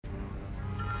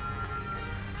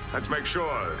Let's make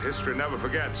sure that history never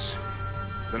forgets.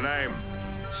 The name.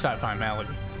 Sci-Fi Malady.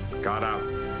 Got out.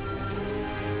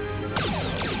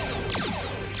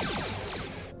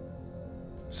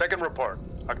 Second report,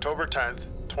 October 10th,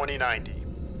 2090.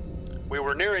 We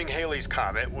were nearing Halley's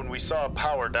Comet when we saw a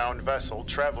power-downed vessel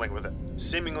traveling with it,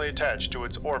 seemingly attached to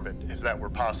its orbit, if that were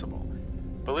possible.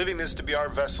 Believing this to be our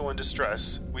vessel in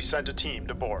distress, we sent a team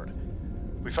to board.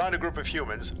 We found a group of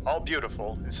humans, all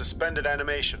beautiful, in suspended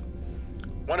animation.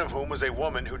 One of whom was a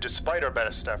woman who, despite our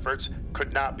best efforts,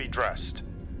 could not be dressed.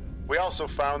 We also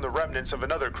found the remnants of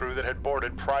another crew that had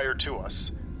boarded prior to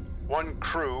us. One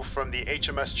crew from the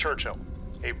HMS Churchill,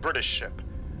 a British ship.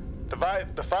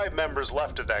 The five members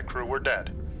left of that crew were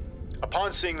dead.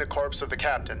 Upon seeing the corpse of the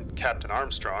captain, Captain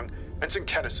Armstrong, Vincent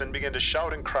Kennison began to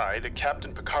shout and cry that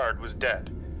Captain Picard was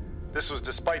dead. This was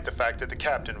despite the fact that the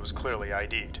captain was clearly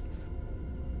ID'd.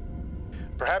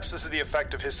 Perhaps this is the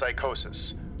effect of his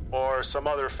psychosis, or some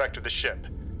other effect of the ship.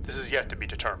 This is yet to be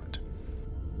determined.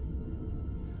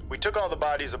 We took all the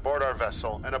bodies aboard our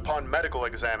vessel, and upon medical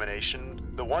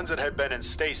examination, the ones that had been in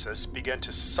stasis began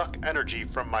to suck energy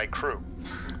from my crew,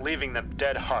 leaving them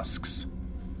dead husks.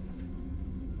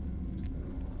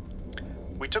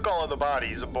 We took all of the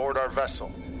bodies aboard our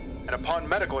vessel, and upon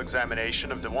medical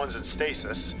examination of the ones in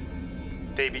stasis,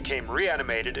 they became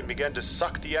reanimated and began to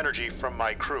suck the energy from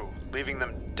my crew, leaving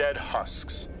them dead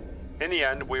husks. In the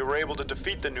end, we were able to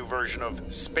defeat the new version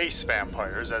of space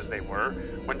vampires, as they were,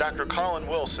 when Dr. Colin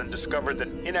Wilson discovered that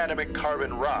inanimate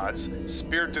carbon rods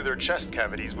speared through their chest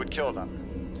cavities would kill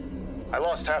them. I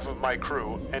lost half of my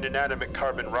crew and inanimate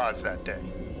carbon rods that day.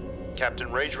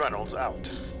 Captain Rage Reynolds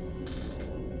out.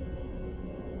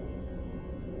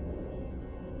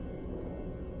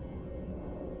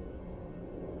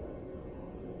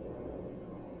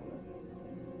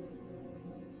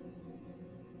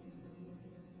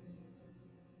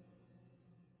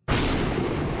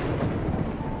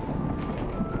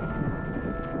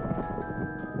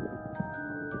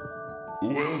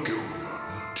 Welcome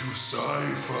to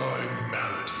Sci-Fi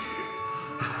Malady.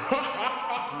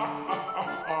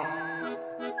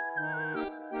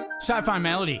 Sci-Fi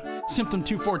Malady. Symptom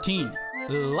 214.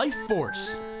 Life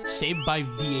Force. Saved by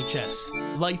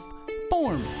VHS. Life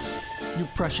forms. Your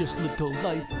precious little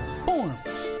life forms.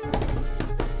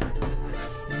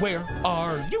 Where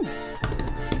are you?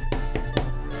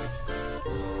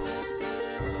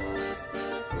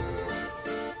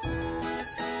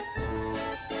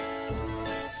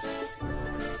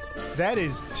 That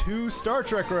is 2 Star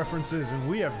Trek references, and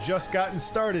we have just gotten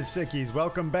started, Sickies.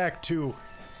 Welcome back to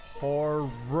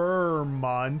Horror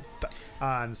Month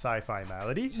on Sci-Fi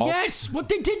Malady. Yes! What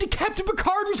they did to Captain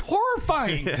Picard was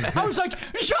horrifying! I was like,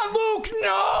 Jean-Luc,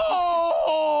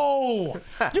 no!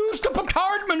 Use the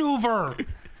Picard maneuver!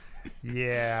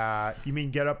 Yeah, you mean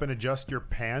get up and adjust your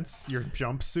pants, your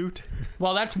jumpsuit?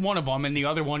 Well, that's one of them, and the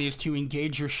other one is to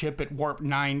engage your ship at warp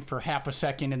 9 for half a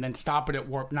second and then stop it at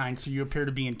warp 9 so you appear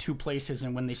to be in 2 places,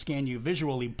 and when they scan you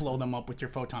visually, blow them up with your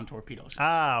photon torpedoes.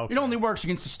 Ah, okay. It only works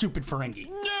against the stupid Ferengi.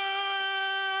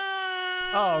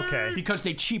 Oh, okay. Because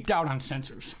they cheaped out on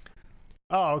sensors.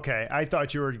 Oh, okay. I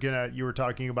thought you were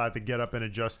talking about the get up and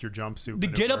adjust your jumpsuit. The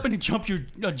maneuver. get up and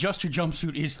adjust your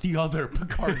jumpsuit is the other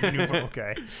Picard maneuver.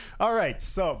 Okay. All right.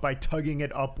 So by tugging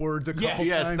it upwards a couple times.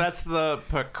 Yes, that's the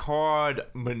Picard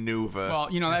maneuver. Well,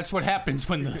 that's what happens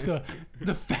when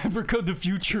the fabric of the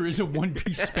future is a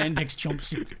one-piece spandex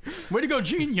jumpsuit. Way to go,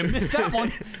 Gene. You missed that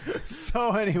one.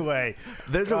 So anyway.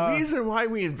 There's a reason why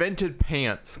we invented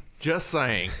pants. Just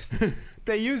saying.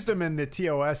 They used them in the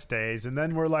TOS days, and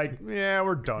then we're like, yeah,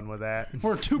 we're done with that.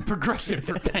 We're too progressive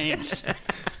for pants.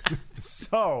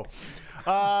 So,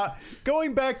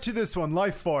 going back to this one,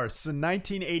 Life Force, in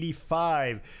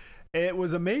 1985. It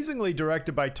was amazingly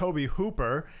directed by Tobe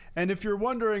Hooper, and if you're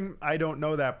wondering, I don't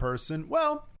know that person,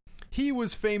 well, he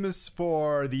was famous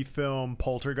for the film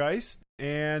Poltergeist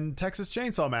and Texas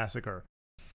Chainsaw Massacre,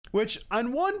 which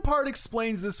on one part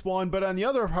explains this one, but on the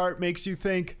other part makes you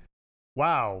think,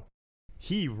 wow,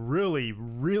 he really,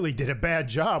 really did a bad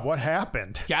job. What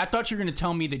happened? Yeah, I thought you were going to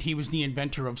tell me that he was the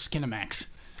inventor of Skinamax.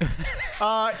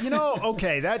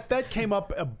 Okay, that came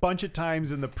up a bunch of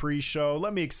times in the pre-show.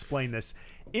 Let me explain this.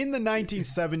 In the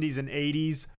 1970s and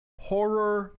 80s,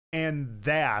 horror and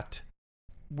that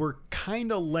were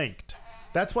kind of linked.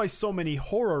 That's why so many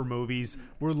horror movies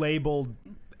were labeled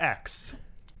X.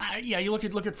 Yeah, you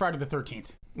look at Friday the 13th.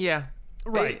 Yeah.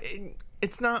 Right.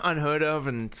 It's not unheard of,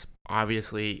 and it's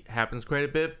obviously happens quite a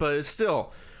bit, but it's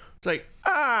still, it's like,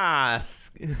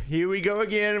 here we go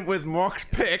again with Mark's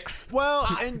picks. Well,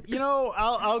 and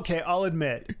I'll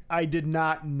admit, I did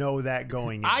not know that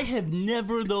going in. I have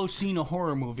never, though, seen a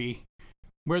horror movie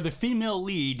where the female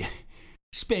lead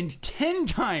spends 10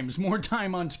 times more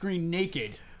time on screen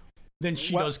naked than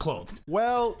she does clothed.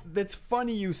 Well, it's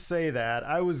funny you say that.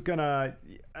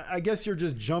 I guess you're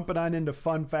just jumping on into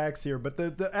fun facts here, but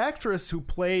the actress who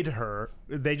played her,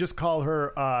 they just call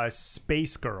her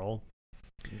Space Girl.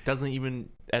 Doesn't even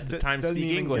at the time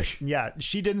speak English. Yeah,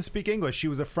 she didn't speak English. She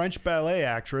was a French ballet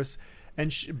actress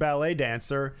and ballet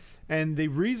dancer, and the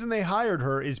reason they hired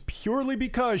her is purely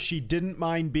because she didn't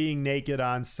mind being naked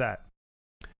on set.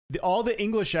 All the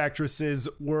English actresses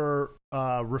were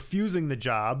refusing the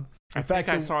job. In fact,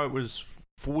 I saw it was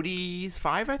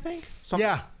 45, I think. Something.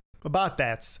 Yeah, about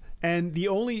that. And the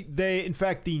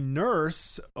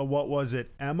nurse, what was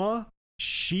it, Emma?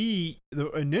 The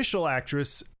initial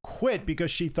actress, quit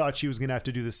because she thought she was going to have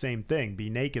to do the same thing, be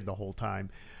naked the whole time.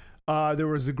 There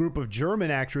was a group of German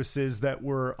actresses that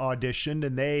were auditioned,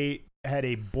 and they had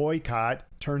a boycott.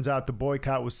 Turns out the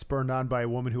boycott was spurred on by a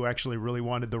woman who actually really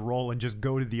wanted the role and just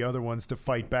goaded the other ones to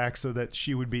fight back so that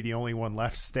she would be the only one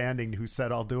left standing who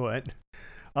said, I'll do it.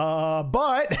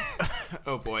 But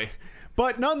oh boy.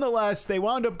 But nonetheless, they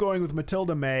wound up going with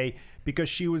Matilda May because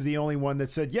she was the only one that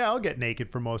said, yeah, I'll get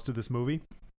naked for most of this movie,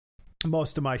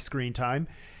 most of my screen time.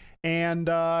 And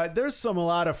there's a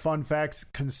lot of fun facts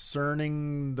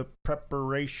concerning the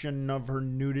preparation of her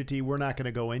nudity we're not going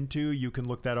to go into. You can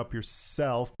look that up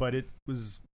yourself, but it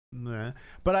was... Meh.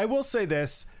 But I will say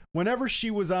this. Whenever she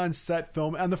was on set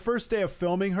on the first day of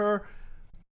filming her,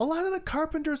 a lot of the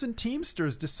carpenters and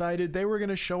teamsters decided they were going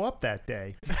to show up that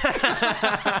day.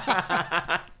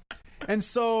 And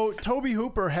so Tobe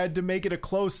Hooper had to make it a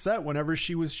closed set whenever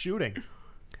she was shooting.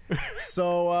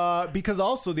 So, because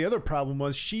also the other problem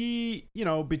was she,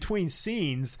 between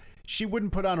scenes, she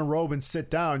wouldn't put on a robe and sit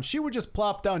down. She would just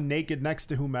plop down naked next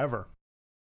to whomever,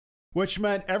 which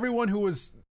meant everyone who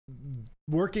was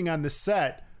working on the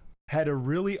set had a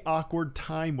really awkward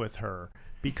time with her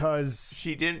because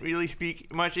she didn't really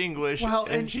speak much English. Well,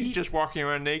 and she's just walking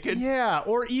around naked. Yeah.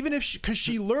 Or even because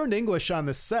she learned English on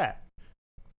the set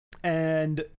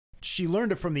and she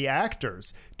learned it from the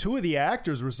actors. 2 of the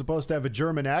actors were supposed to have a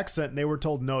German accent, and they were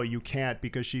told, no, you can't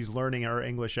because she's learning her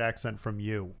English accent from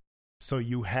you. So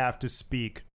you have to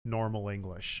speak normal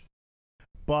English.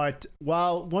 But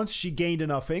once she gained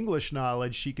enough English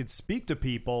knowledge, she could speak to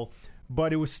people,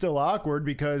 but it was still awkward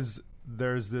because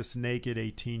there's this naked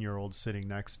 18-year-old sitting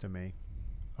next to me.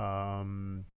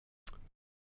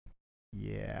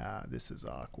 Yeah, this is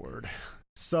awkward.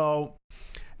 So...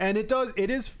 And it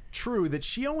is true that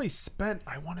she only spent,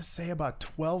 I want to say, about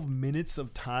 12 minutes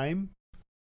of time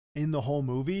in the whole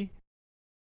movie.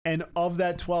 And of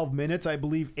that 12 minutes, I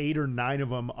believe 8 or 9 of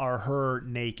them are her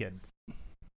naked.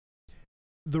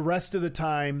 The rest of the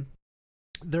time,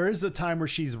 there is a time where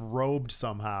she's robed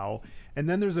somehow. And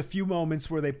then there's a few moments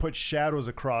where they put shadows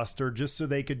across her just so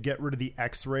they could get rid of the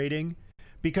X rating.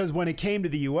 Because when it came to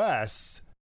the US...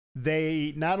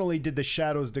 they not only did the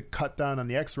shadows to cut down on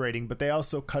the X rating, but they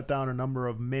also cut down a number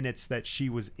of minutes that she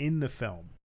was in the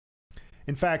film.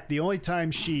 In fact, the only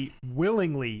time she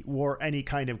willingly wore any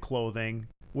kind of clothing,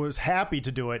 was happy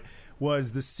to do it,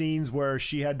 was the scenes where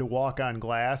she had to walk on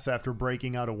glass after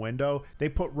breaking out a window. They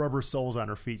put rubber soles on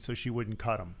her feet so she wouldn't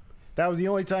cut them. That was the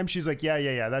only time she's like,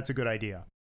 yeah, that's a good idea.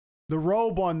 The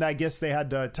robe one, I guess they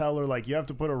had to tell her, like, you have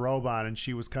to put a robe on, and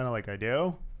she was kind of like, I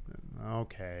do?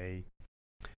 Okay.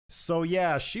 So,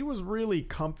 yeah, she was really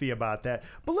comfy about that.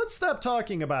 But let's stop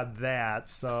talking about that.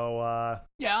 So,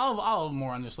 yeah, I'll have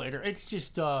more on this later. It's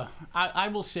just, I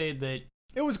will say that...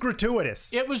 It was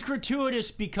gratuitous. It was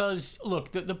gratuitous because,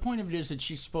 look, the point of it is that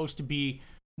she's supposed to be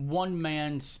one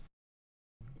man's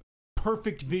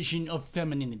perfect vision of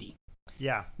femininity.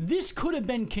 Yeah. This could have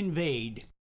been conveyed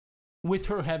with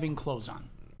her having clothes on.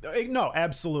 No,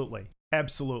 absolutely.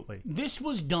 Absolutely. This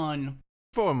was done...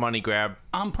 for a money grab.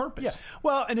 On purpose. Yeah.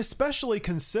 Well, and especially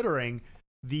considering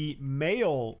the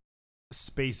male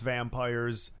space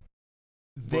vampires,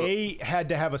 they had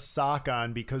to have a sock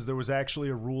on because there was actually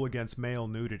a rule against male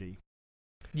nudity.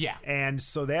 Yeah. And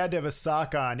so they had to have a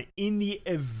sock on in the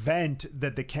event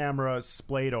that the camera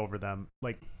splayed over them.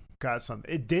 Like, got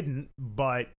something. It didn't,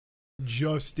 but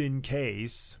just in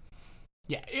case.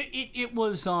 Yeah. It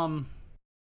was,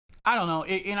 I don't know,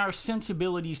 in our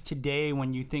sensibilities today,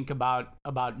 when you think about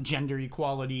gender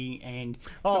equality and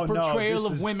the portrayal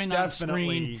of women on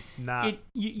screen, not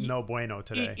no bueno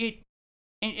today.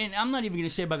 And I'm not even going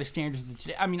to say by the standards of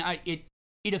today. I mean,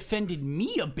 it offended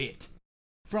me a bit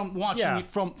from watching it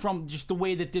from just the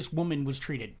way that this woman was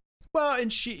treated. Well,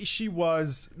 and she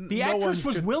was the actress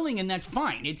was willing, and that's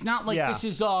fine. It's not like this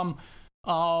is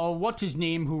what's his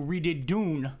name who redid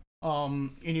Dune.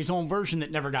 in his own version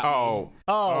that never got made.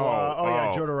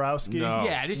 Yeah, Jodorowsky. No.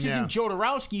 Yeah, this isn't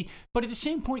Jodorowsky, but at the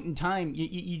same point in time,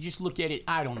 you just look at it,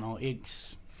 I don't know,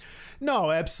 it's...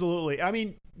 No, absolutely. I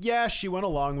mean, yeah, she went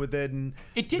along with it, and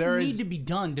it didn't need to be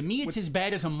done. To me, it's as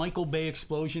bad as a Michael Bay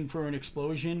explosion for an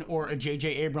explosion or a J.J.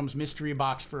 Abrams mystery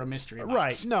box for a mystery box.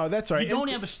 Right. No, that's right. You don't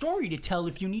have a story to tell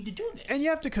if you need to do this. And you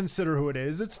have to consider who it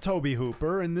is. It's Tobe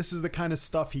Hooper, and this is the kind of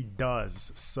stuff he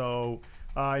does. So,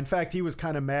 in fact, he was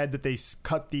kind of mad that they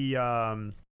cut they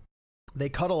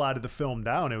cut a lot of the film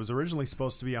down. It was originally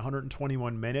supposed to be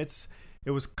 121 minutes.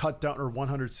 It was cut down, or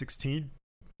 116.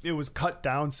 It was cut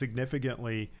down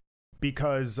significantly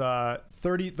because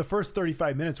the first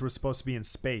 35 minutes were supposed to be in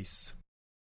space,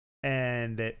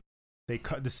 and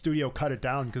the studio cut it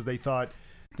down because they thought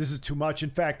this is too much. In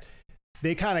fact,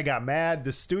 they kind of got mad.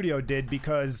 The studio did,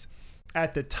 because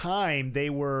at the time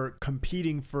they were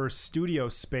competing for studio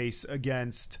space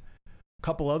against a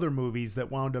couple other movies that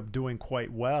wound up doing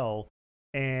quite well,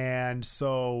 and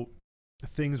so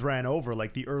things ran over,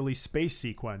 like the early space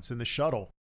sequence in the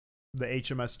shuttle. The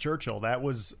HMS Churchill, that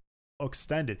was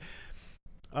extended.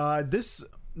 This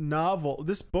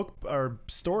book or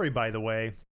story, by the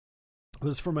way,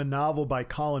 was from a novel by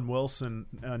Colin Wilson,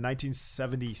 a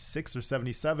 1976 or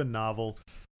 77 novel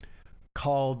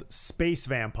called Space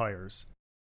Vampires.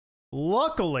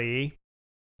 Luckily,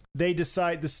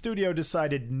 the studio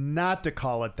decided not to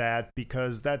call it that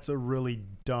because that's a really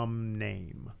dumb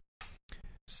name.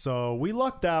 So we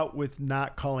lucked out with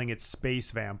not calling it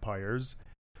Space Vampires.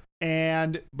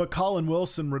 But Colin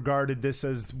Wilson regarded this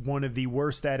as one of the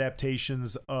worst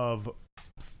adaptations of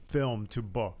film to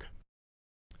book.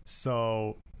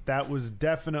 So that was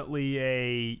definitely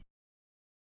it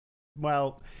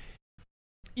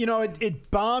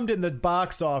bombed in the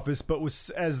box office, but was,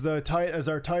 as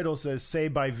our title says,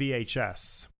 saved by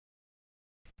VHS.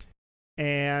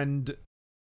 And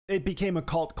it became a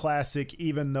cult classic,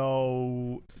 even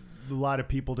though a lot of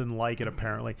people didn't like it,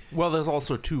 apparently. Well, there's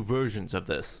also two versions of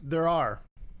this. There are.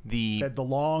 The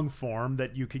long form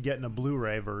that you could get in a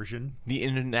Blu-ray version. The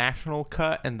international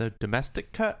cut and the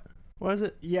domestic cut, was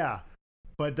it? Yeah.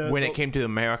 But when it came to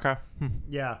America?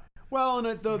 Yeah. Well, and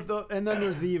and then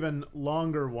there's the even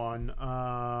longer one.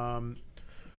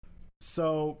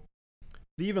 So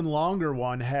the even longer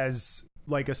one has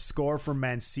like a score from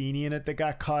Mancini in it that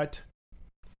got cut.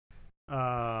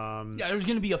 There's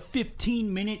going to be a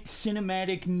 15-minute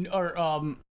cinematic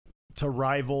to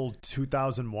rival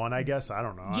 2001, I guess. I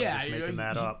don't know. I'm just making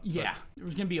that up. Yeah, there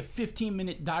was going to be a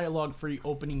 15-minute dialogue-free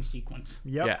opening sequence.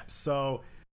 Yep. Yeah. So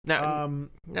now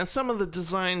some of the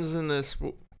designs in this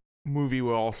movie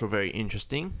were also very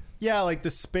interesting. Yeah, like the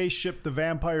spaceship, the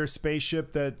vampire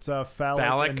spaceship that's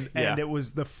phallic, and it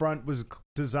was, the front was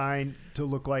designed to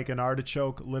look like an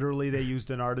artichoke. Literally, they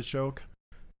used an artichoke.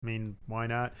 I mean, why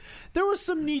not? There was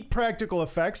some neat practical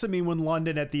effects. I mean, when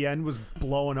London at the end was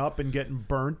blowing up and getting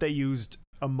burnt, they used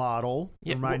a model.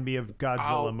 Yeah, Remind me of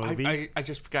Godzilla movie. I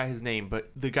just forgot his name,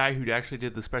 but the guy who actually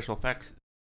did the special effects.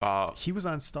 He was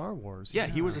on Star Wars. Yeah,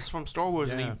 he was from Star Wars,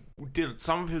 and he did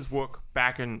some of his work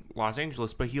back in Los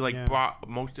Angeles, but he brought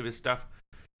most of his stuff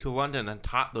to London and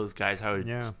taught those guys how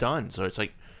it's done. So it's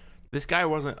like, this guy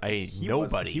wasn't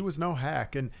nobody. He was no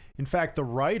hack. And in fact,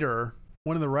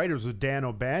 one of the writers was Dan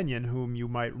O'Bannon, whom you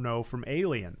might know from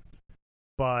Alien.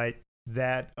 But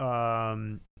that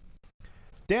Dan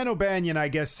O'Bannon, I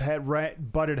guess, had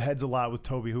butted heads a lot with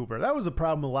Tobe Hooper. That was a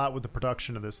problem a lot with the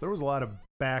production of this. There was a lot of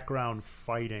background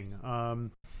fighting.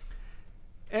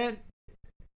 And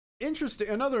interesting,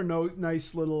 another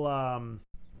nice little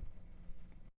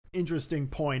interesting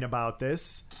point about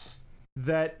this,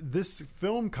 that this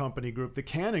film company group, the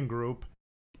Cannon Group,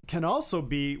 can also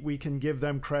we can give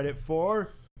them credit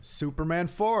for Superman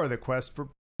 4, The Quest for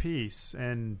Peace,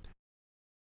 and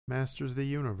Masters of the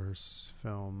Universe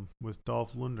film with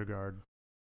Dolph Lundgren.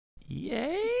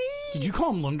 Yay! Did you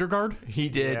call him Lundergaard? He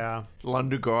did. Yeah.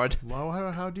 Lundergaard. Well,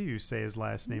 how do you say his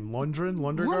last name?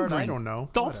 Lundgren? I don't know.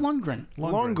 Dolph Lundgren.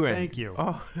 Lundgren. Thank you.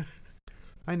 Oh.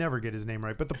 I never get his name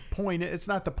right. But the point, it's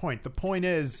not the point. The point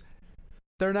is,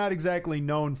 they're not exactly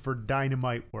known for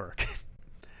dynamite work.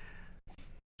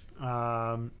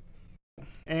 And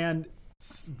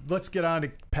let's get on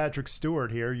to Patrick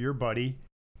Stewart here, your buddy.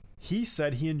 He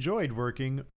said he enjoyed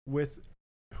working with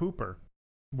Hooper.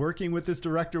 Working with this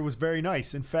director was very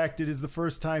nice. In fact, it is the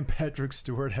first time Patrick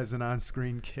Stewart has an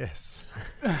on-screen kiss.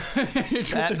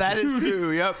 that is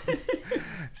true, yep.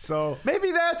 So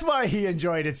maybe that's why he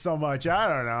enjoyed it so much. I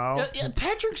don't know.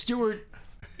 Patrick Stewart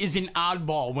is an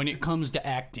oddball when it comes to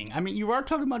acting. I mean, you are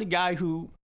talking about a guy who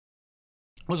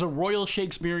was a Royal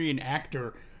Shakespearean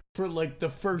actor for like the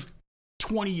first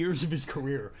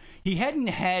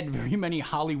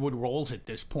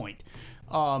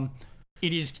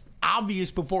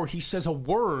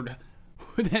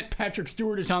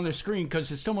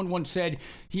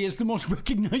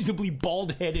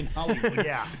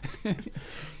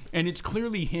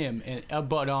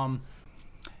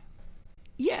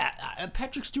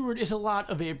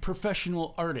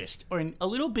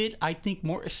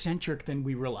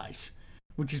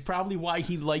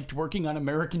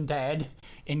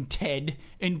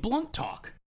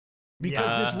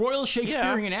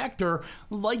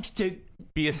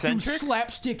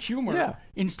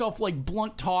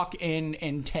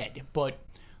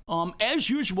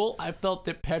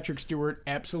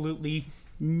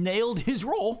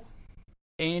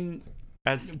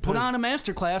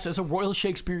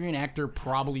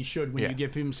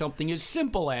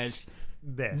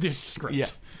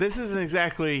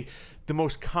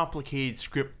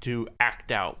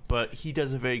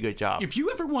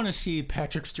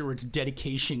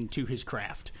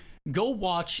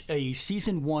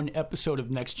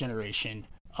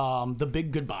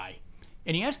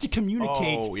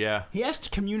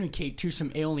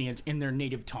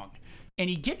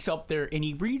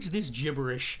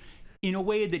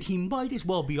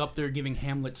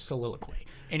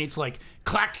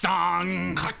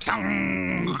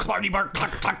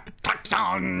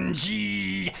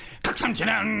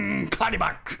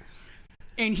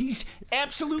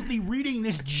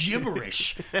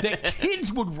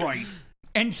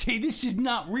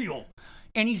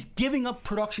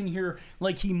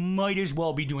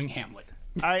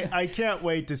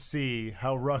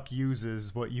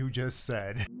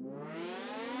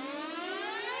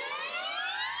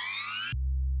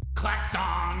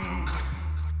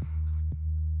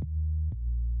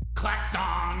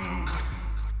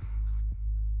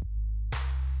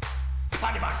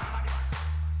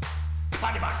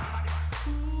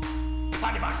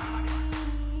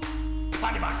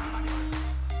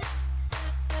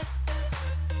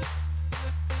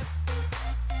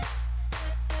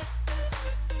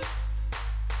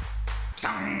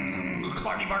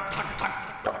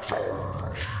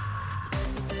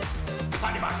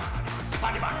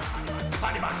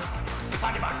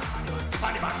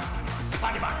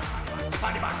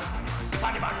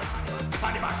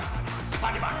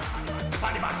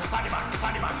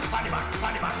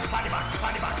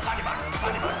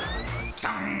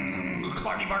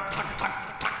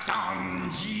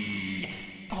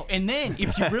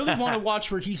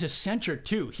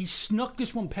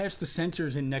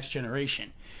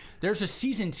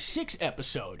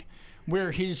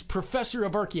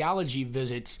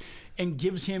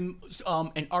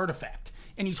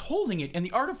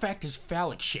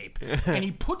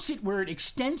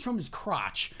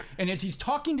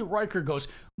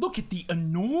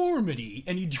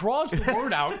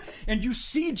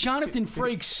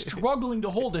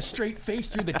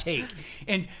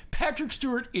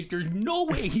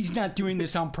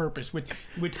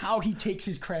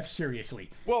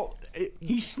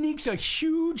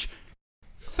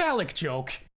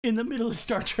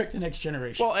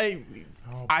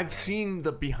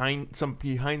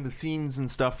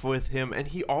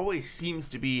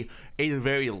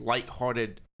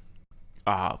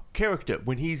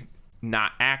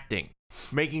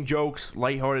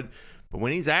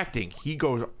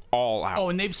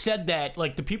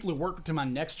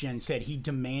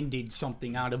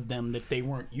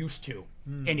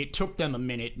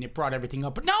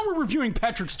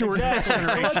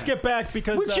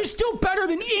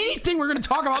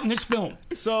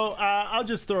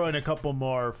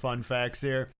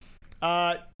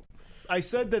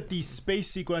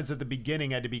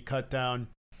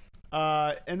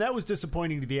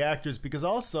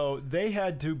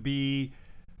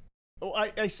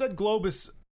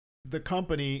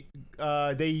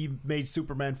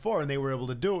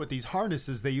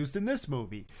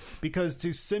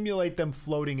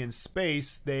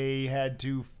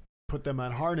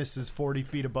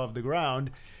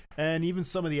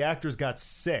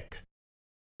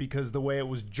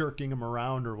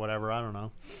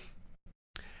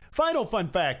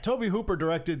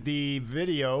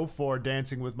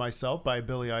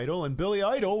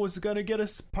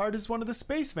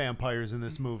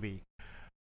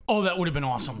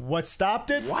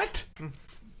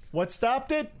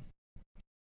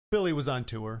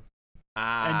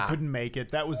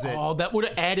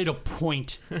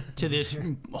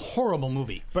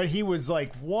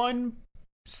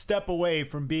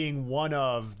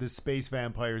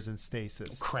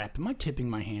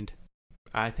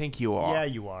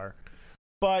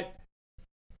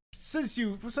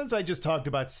since I just talked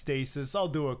about stasis, I'll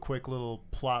do a quick little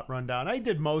plot rundown. I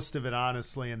did most of it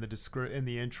honestly in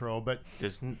the intro, but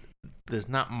there's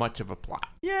not much of a plot.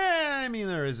 Yeah, I mean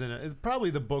there isn't. Probably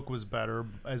the book was better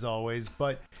as always,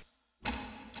 but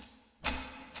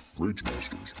Rage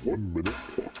Masters 1 minute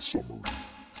plot summary.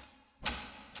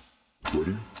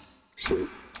 Ready, set,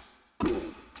 go.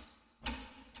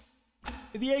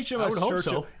 The HMS Churchill.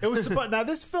 So. It was now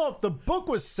this film. The book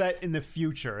was set in the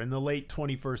future, in the late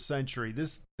 21st century.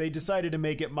 They decided to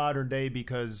make it modern day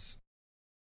because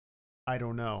I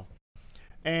don't know.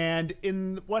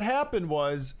 And what happened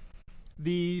was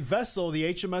the vessel,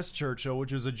 the HMS Churchill,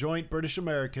 which was a joint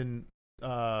British-American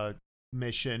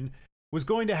mission, was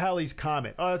going to Halley's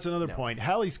Comet. Oh, that's another point.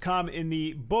 Halley's Comet, in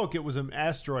the book, it was an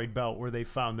asteroid belt where they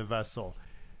found the vessel.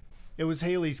 It was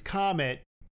Halley's Comet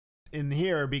in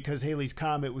here because Halley's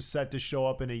Comet was set to show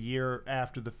up in a year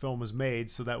after the film was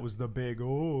made, so that was the big,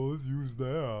 let's use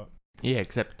that. Yeah,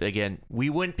 except, again, we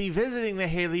wouldn't be visiting the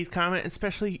Halley's Comet,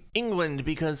 especially England,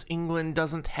 because England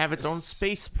doesn't have its own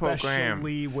space program.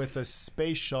 Especially with a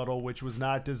space shuttle, which was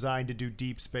not designed to do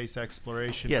deep space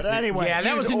exploration. Yes, but anyway, yeah,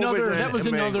 that was another. That was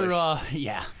another.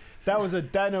 That was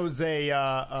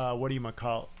a what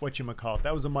you call it?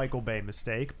 That was a Michael Bay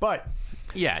mistake. But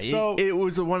yeah, so it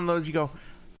was one of those you go,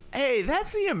 hey,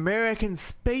 that's the American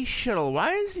space shuttle.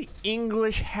 Why does the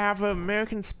English have an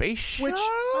American space shuttle? Which,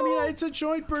 I mean, it's a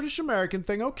joint British-American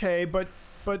thing, okay, but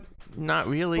not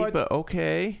really, but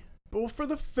okay. Well, for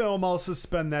the film, I'll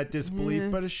suspend that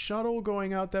disbelief, but a shuttle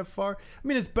going out that far? I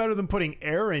mean, it's better than putting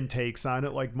air intakes on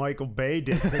it like Michael Bay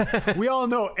did. We all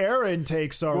know air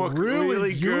intakes are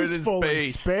really useful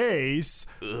in space.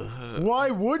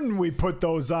 Why wouldn't we put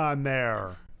those on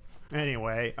there?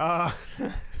 Anyway, but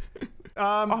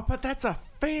that's a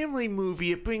family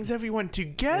movie. It brings everyone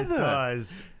together. It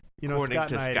does. You know,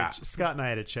 Scott and I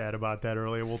had a chat about that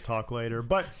earlier. We'll talk later.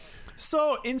 But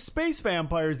so in Space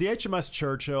Vampires, the HMS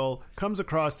Churchill comes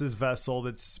across this vessel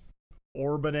that's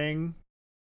orbiting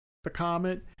the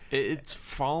comet. It's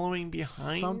following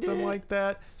behind something like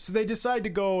that. So they decide to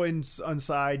go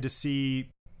inside to see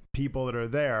people that are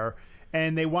there,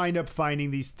 and they wind up finding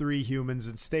these 3 humans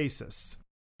in stasis.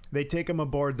 They take them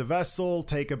aboard the vessel,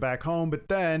 take it back home, but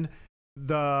then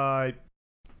the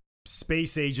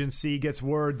space agency gets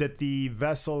word that the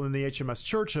vessel in the HMS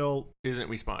Churchill isn't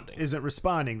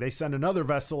responding. They send another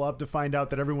vessel up to find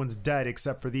out that everyone's dead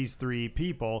except for these 3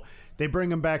 people. They bring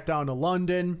them back down to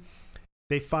London.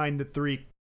 They find the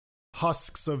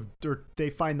husks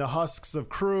of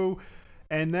crew,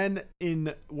 and then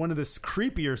in one of the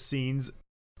creepier scenes,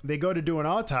 they go to do an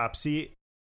autopsy.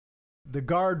 The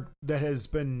guard that has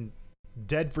been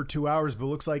dead for 2 hours but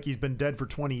looks like he's been dead for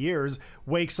 20 years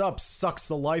wakes up, sucks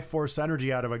the life force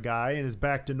energy out of a guy, and is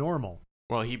back to normal.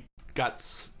 Well, he got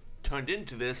turned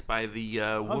into this by the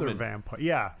other woman, vampire.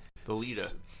 Yeah, the leader.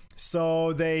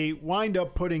 So they wind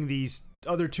up putting these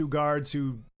other 2 guards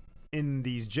who in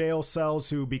these jail cells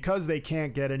who, because they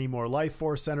can't get any more life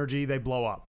force energy, they blow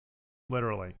up.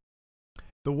 Literally.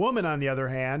 The woman, on the other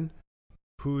hand,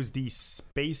 who's the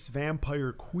space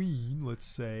vampire queen, let's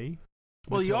say.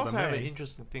 Well, you also have an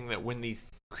interesting thing that when these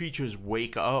creatures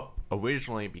wake up,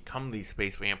 originally become these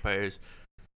space vampires,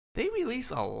 they release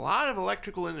a lot of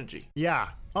electrical energy. Yeah.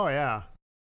 Oh, yeah.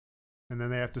 And then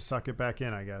they have to suck it back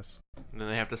in, I guess. And then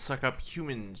they have to suck up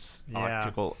humans'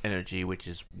 electrical energy, which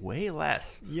is way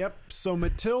less. Yep. So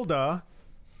Matilda,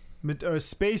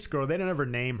 Space Girl, they don't ever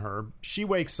name her. She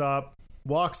wakes up,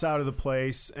 walks out of the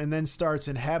place, and then starts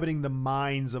inhabiting the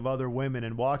minds of other women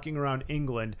and walking around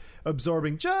England,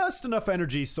 absorbing just enough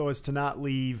energy so as to not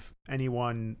leave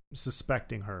anyone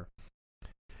suspecting her.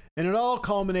 And it all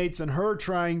culminates in her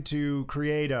trying to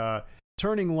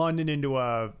turning London into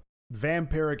a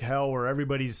vampiric hell where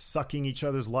everybody's sucking each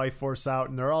other's life force out,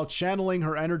 and they're all channeling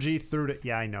her energy through to...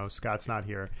 Yeah, I know, Scott's not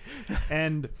here.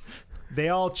 And they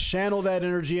all channel that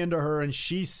energy into her, and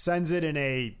she sends it in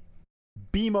a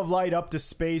beam of light up to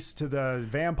space to the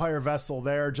vampire vessel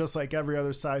there, just like every other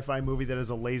sci-fi movie that has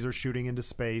a laser shooting into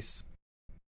space.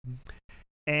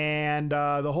 And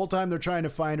the whole time they're trying to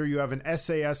find her, you have an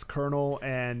SAS colonel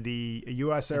and the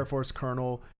U.S. Air Force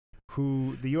colonel,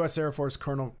 the U.S. Air Force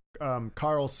Colonel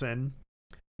Carlson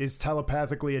is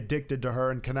telepathically addicted to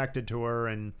her and connected to her,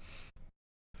 and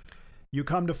you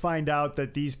come to find out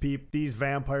that these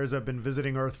vampires have been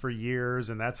visiting Earth for years,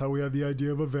 and that's how we have the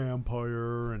idea of a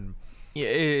vampire. And yeah,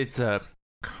 it's a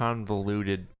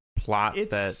convoluted plot.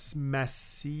 It's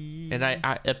messy. And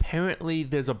I apparently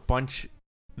there's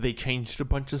they changed a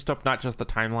bunch of stuff, not just the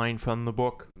timeline from the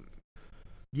book.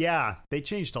 Yeah, they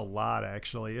changed a lot,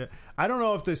 actually. I don't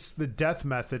know if the death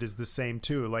method is the same,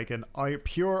 too. Like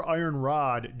pure iron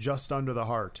rod just under the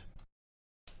heart.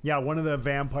 Yeah, one of the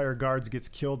vampire guards gets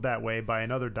killed that way by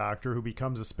another doctor who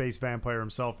becomes a space vampire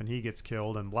himself, and he gets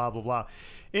killed, and blah, blah, blah.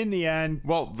 In the end...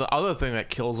 Well, the other thing that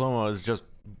kills him is just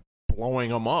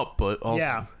blowing him up, but also...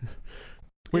 Yeah.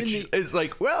 Which is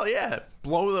like, well, yeah,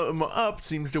 blow them up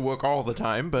seems to work all the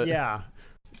time, but... Yeah.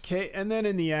 Okay, and then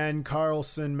in the end,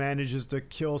 Carlson manages to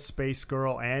kill Space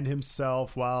Girl and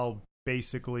himself while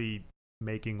basically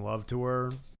making love to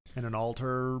her in an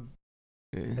altar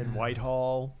in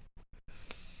Whitehall.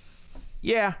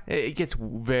 Yeah, it gets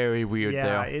very weird there.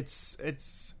 Yeah, it's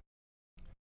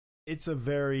a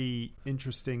very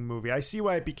interesting movie. I see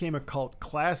why it became a cult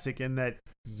classic in that,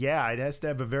 yeah, it has to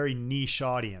have a very niche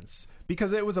audience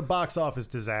because it was a box office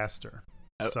disaster.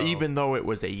 So. Even though it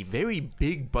was a very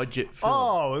big budget film.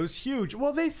 Oh, it was huge.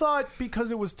 Well, they thought because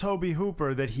it was Tobe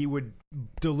Hooper that he would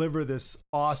deliver this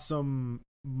awesome,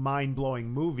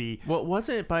 mind-blowing movie. Well,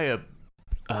 wasn't it by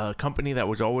a company that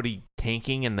was already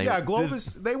tanking? And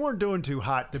Globus, they weren't doing too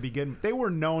hot to begin. They were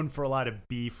known for a lot of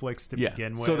B flicks to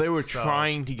begin with. So they were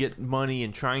trying to get money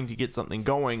and trying to get something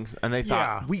going, and they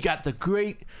thought, we got a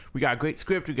great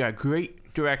script, we got a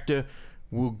great director.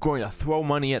 We're going to throw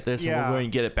money at this, and we're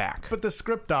going to get it back. But the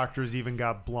script doctors even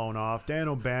got blown off. Dan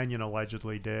O'Bannon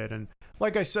allegedly did. And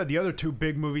like I said, the other two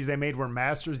big movies they made were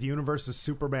Masters of the Universe and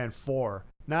Superman 4.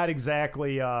 Not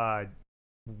exactly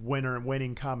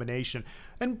winning combination.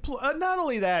 And not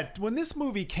only that, when this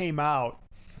movie came out,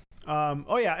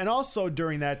 and also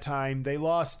during that time, they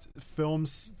lost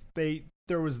films.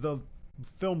 There was the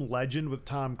film Legend with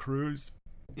Tom Cruise.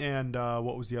 And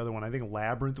what was the other one? I think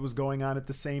Labyrinth was going on at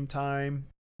the same time.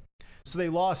 So they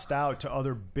lost out to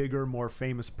other bigger, more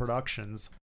famous productions.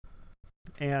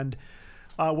 And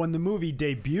when the movie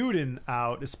debuted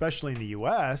out, especially in the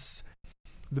U.S.,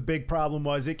 the big problem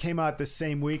was it came out the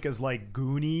same week as like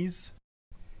Goonies.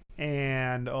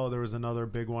 And, there was another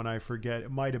big one, I forget. It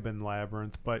might have been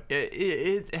Labyrinth, but...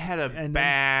 It had a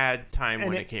bad time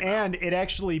when it came out. And it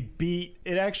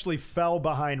actually fell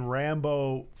behind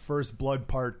Rambo First Blood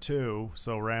Part 2,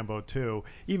 so Rambo 2,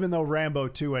 even though Rambo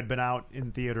 2 had been out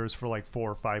in theaters for like 4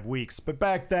 or 5 weeks. But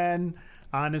back then,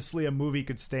 honestly, a movie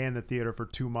could stay in the theater for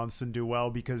 2 months and do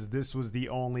well because this was the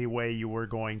only way you were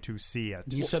going to see it.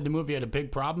 You said the movie had a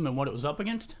big problem and what it was up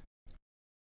against?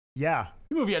 Yeah.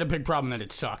 The movie had a big problem that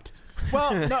it sucked.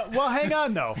 Well, hang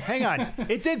on, though. Hang on.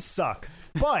 It did suck.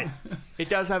 But... It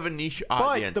does have a niche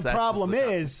audience. But the problem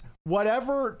is,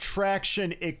 whatever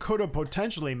traction it could have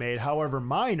potentially made, however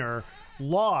minor,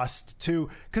 lost to...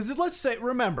 Because let's say,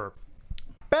 remember,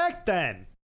 back then,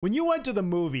 when you went to the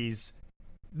movies,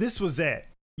 this was it.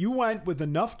 You went with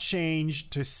enough change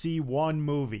to see one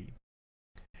movie.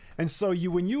 And so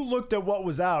when you looked at what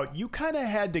was out, you kind of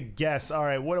had to guess, all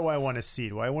right, what do I want to see?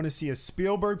 Do I want to see a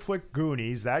Spielberg flick,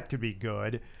 Goonies? That could be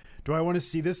good. Do I want to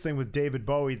see this thing with David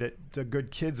Bowie, that's a good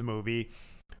kids movie?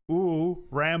 Ooh,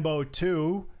 Rambo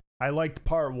 2. I liked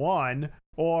part 1.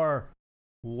 Or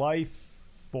Life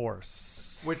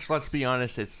Force. Which, let's be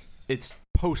honest, its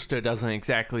poster doesn't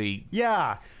exactly...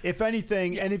 Yeah, if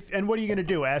anything, and what are you going to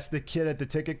do? Ask the kid at the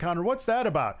ticket counter, what's that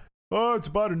about? Oh, it's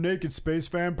about a naked space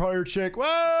vampire chick.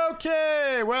 Well,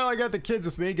 okay. Well, I got the kids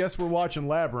with me. Guess we're watching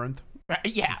Labyrinth.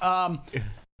 Yeah.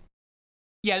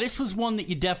 Yeah, this was one that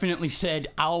you definitely said,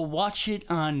 I'll watch it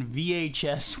on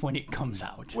VHS when it comes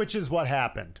out. Which is what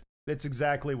happened. That's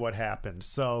exactly what happened.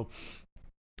 So,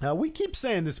 we keep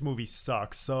saying this movie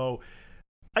sucks. So,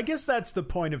 I guess that's the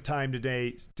point of time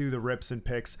today. Do the rips and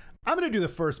picks. I'm going to do the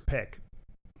first pick.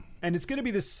 And it's going to be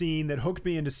the scene that hooked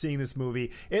me into seeing this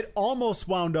movie. It almost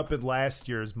wound up in last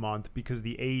year's month because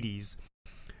the 80s.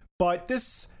 But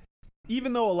this,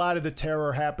 even though a lot of the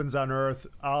terror happens on Earth,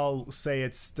 I'll say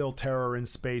it's still terror in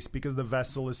space because the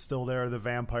vessel is still there. The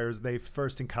vampires, they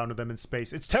first encountered them in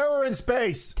space. It's terror in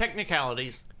space!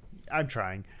 Technicalities. I'm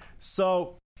trying.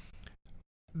 So,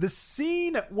 the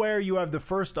scene where you have the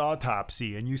first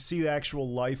autopsy and you see the actual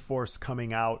life force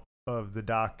coming out of the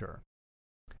doctor.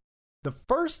 The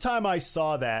first time I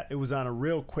saw that, it was on a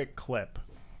real quick clip.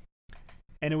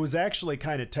 And it was actually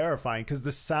kind of terrifying because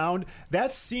the sound,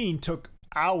 that scene took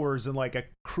hours and like a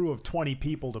crew of 20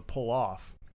 people to pull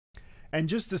off. And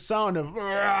just the sound of,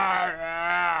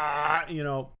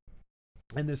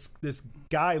 and this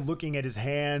guy looking at his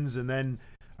hands and then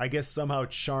I guess somehow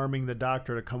charming the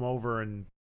doctor to come over and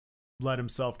let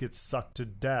himself get sucked to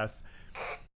death.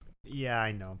 Yeah,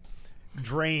 I know.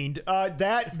 Drained.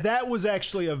 That was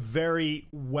actually a very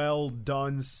well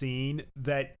done scene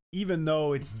that even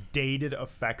though it's dated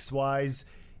effects wise,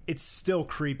 it's still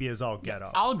creepy as all get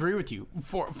up. I'll agree with you.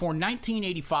 For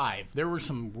 1985, there was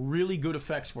some really good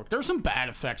effects work. There's some bad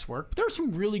effects work, but there's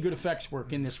some really good effects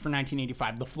work in this for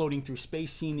 1985. The floating through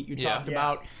space scene that you talked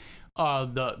about,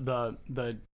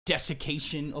 the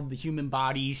desiccation of the human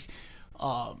bodies.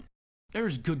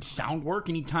 There's good sound work.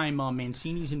 Anytime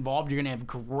Mancini's involved, you're going to have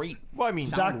great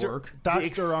sound work.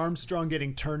 Dr. Armstrong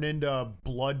getting turned into a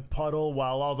blood puddle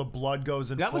while all the blood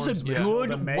goes and that was a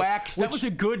good wax. That was a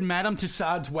good Madame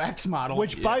Tussauds wax model.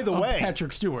 Which, by the way,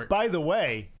 Patrick Stewart. By the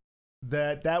way,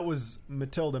 that was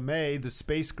Matilda May, the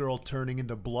space girl turning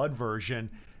into blood version.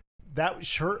 That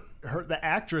was the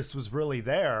actress was really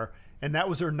there, and that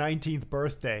was her 19th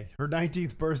birthday. Her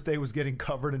 19th birthday was getting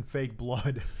covered in fake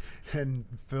blood and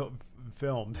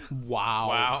filmed.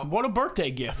 Wow. What a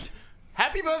birthday gift.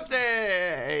 Happy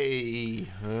birthday!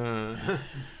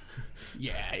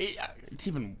 Yeah, it's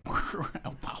even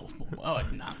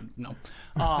no.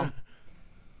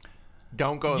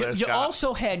 Don't go there, You Scott.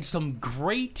 also had some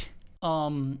great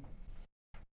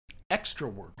extra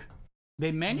work.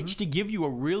 They managed to give you a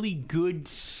really good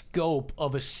scope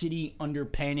of a city under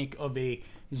panic of a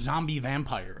zombie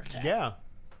vampire attack. Yeah.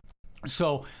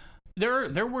 So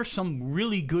there were some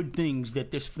really good things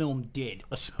that this film did,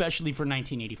 especially for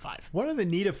 1985. One of the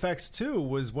neat effects, too,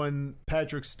 was when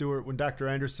Dr.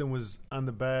 Anderson was on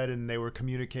the bed and they were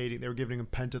communicating, they were giving him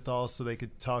pentothal so they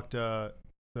could talk to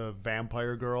the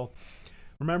vampire girl.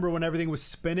 Remember when everything was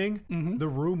spinning? Mm-hmm. The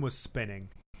room was spinning.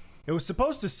 It was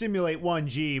supposed to simulate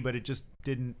 1G, but it just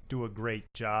didn't do a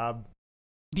great job.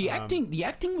 The acting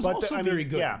was also very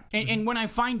good. Yeah. And when I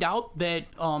find out that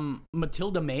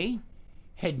Matilda May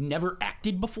had never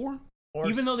acted before, or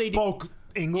even though they spoke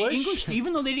English,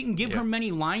 even though they didn't give her many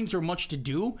lines or much to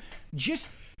do, just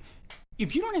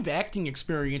if you don't have acting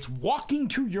experience, walking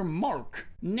to your mark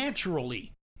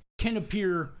naturally can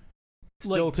appear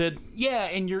stilted.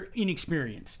 And you're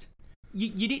inexperienced.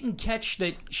 You didn't catch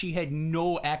that she had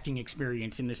no acting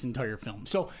experience in this entire film.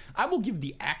 So I will give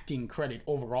the acting credit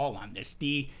overall on this.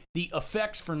 The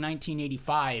effects for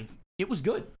 1985, it was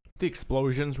good. The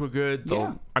explosions were good.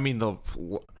 The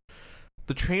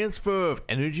transfer of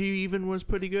energy even was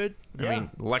pretty good. Yeah. I mean,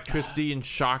 electricity and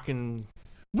shock and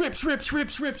rips. Which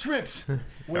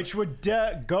would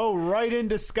go right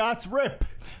into Scott's rip.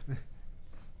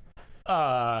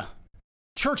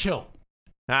 Churchill.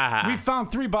 We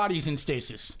found 3 bodies in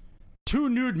stasis. 2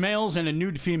 nude males and a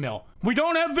nude female. We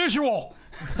don't have visual.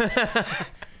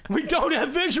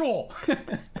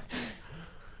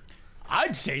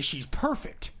 I'd say she's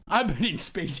perfect. I've been in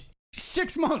space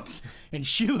 6 months, and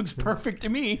she looks perfect to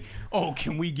me. Oh,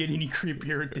 can we get any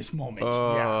creepier at this moment?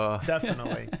 Yeah,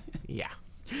 definitely. Yeah.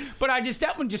 But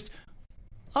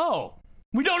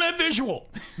we don't have visual.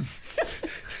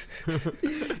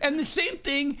 And the same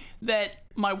thing that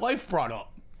my wife brought up.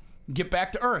 Get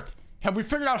back to Earth. Have we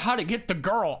figured out how to get the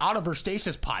girl out of her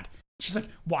stasis pod? She's like,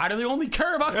 why do they only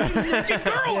care about getting the naked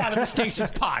girl out of the stasis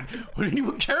pod? Would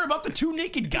anyone care about the 2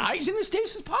 naked guys in the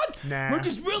stasis pod? Nah. We're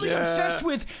just really obsessed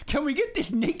with, can we get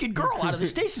this naked girl out of the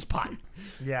stasis pod?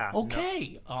 Yeah.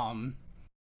 Okay. No.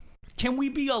 Can we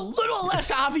be a little less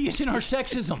obvious in our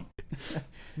sexism?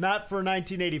 Not for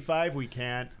 1985, we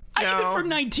can't. Even for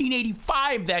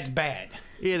 1985, that's bad.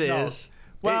 It is.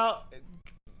 Well,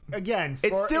 again,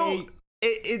 it's still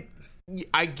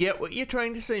I get what you're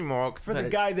trying to say, Mark. For the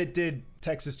guy that did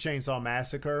Texas Chainsaw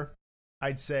Massacre,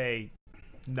 I'd say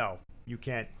no, you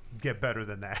can't get better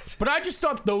than that. But I just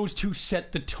thought those 2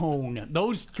 set the tone.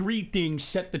 Those 3 things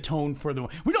set the tone for the.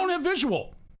 We don't have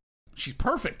visual. She's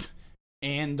perfect.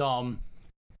 And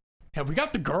have we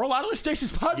got the girl out of the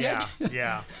stasis pod yet?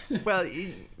 Yeah. Well,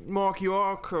 Mark, you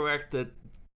are correct that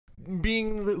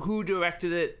being who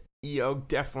directed it, you're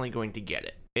definitely going to get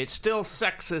it. It's still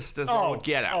sexist as all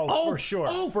get out. For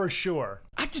sure.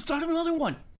 I just thought of another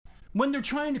one. When they're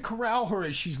trying to corral her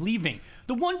as she's leaving,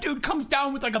 the one dude comes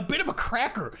down with like a bit of a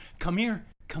cracker. Come here.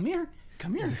 Come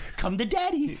to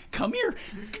daddy. Come here.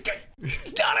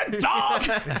 It's not a dog.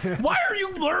 Why are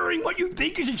you luring what you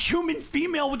think is a human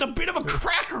female with a bit of a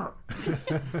cracker?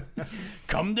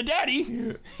 Come to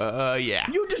daddy. Yeah.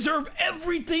 You deserve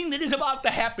everything that is about to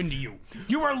happen to you.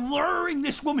 You are luring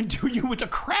this woman to you with a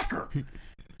cracker.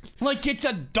 Like it's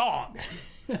a dog.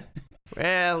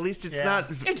 Well, at least it's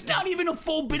not. It's not even a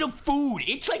full bit of food.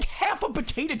 It's like half a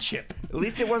potato chip. At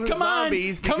least it wasn't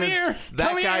zombies because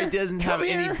that guy doesn't have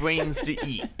any brains to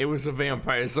eat. It was a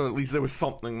vampire, so at least there was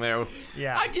something there.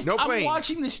 Yeah. I'm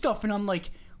watching this stuff and I'm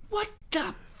like, what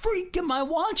the freak am I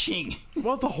watching?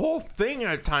 Well, the whole thing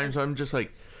at times I'm just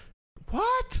like,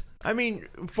 what? I mean,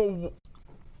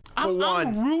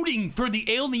 I'm rooting for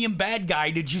the alien bad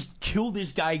guy to just kill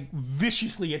this guy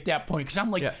viciously at that point because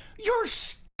I'm like, you're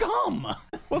scum.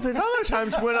 Well, there's other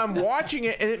times when I'm watching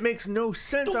it and it makes no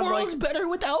sense. The world's better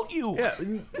without you. Yeah,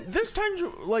 there's times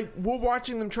like we're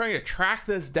watching them trying to track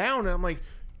this down, and I'm like,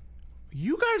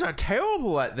 you guys are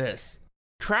terrible at this.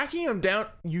 Tracking them down,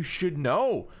 you should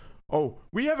know. Oh,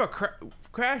 we have a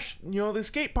crash, the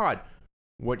escape pod.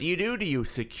 What do? Do you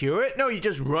secure it? No, you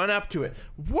just run up to it.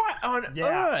 What on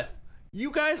earth? You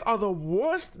guys are the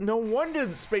worst. No wonder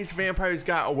the space vampires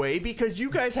got away because you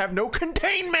guys have no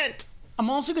containment. I'm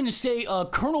also going to say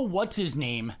Colonel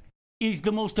What's-His-Name is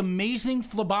the most amazing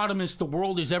phlebotomist the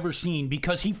world has ever seen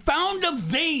because he found a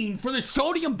vein for the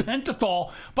sodium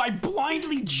pentothal by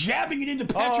blindly jabbing it into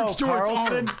Patrick Stewart's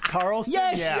arm. Carlson?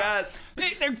 Yes.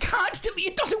 They're constantly...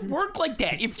 It doesn't work like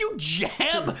that. If you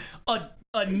jab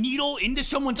a needle into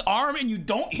someone's arm and you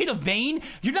don't hit a vein,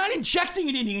 you're not injecting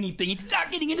it into anything. It's not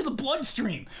getting into the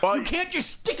bloodstream. You can't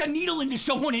just stick a needle into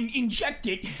someone and inject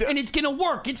it and it's going to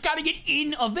work. It's got to get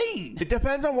in a vein. It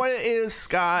depends on what it is,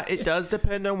 Scott. It does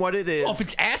depend on what it is. Well, if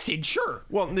it's acid, sure.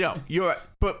 Well, no, you're right.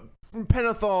 But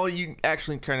pentothal, you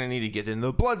actually kind of need to get in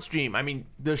the bloodstream. I mean,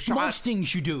 the shots... Most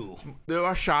things you do. There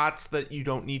are shots that you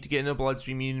don't need to get in the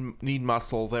bloodstream. You need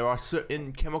muscle. There are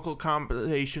certain chemical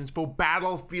combinations for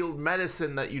battlefield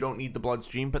medicine that you don't need the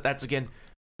bloodstream. But that's, again,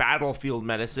 battlefield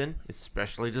medicine. It's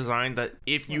specially designed that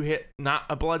if you hit not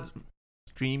a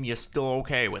bloodstream, you're still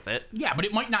okay with it. Yeah, but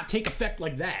it might not take effect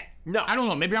like that. No. I don't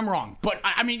know. Maybe I'm wrong. But,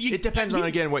 I mean... It depends on,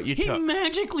 again, what you took. He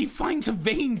magically finds a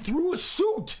vein through a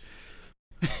suit.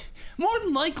 More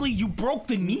than likely, you broke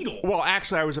the needle. Well,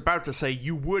 actually, I was about to say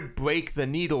you would break the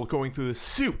needle going through the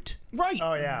suit. Right.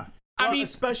 Oh, yeah. Well, I mean,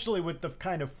 especially with the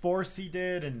kind of force he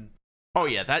did. And oh,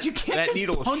 yeah. You can't that just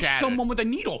needle punch shattered. someone with a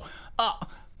needle. Oh,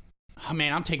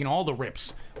 man, I'm taking all the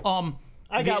rips.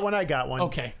 I got one.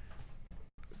 Okay.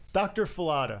 Dr.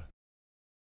 Fallada.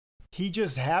 He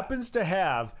just happens to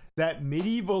have that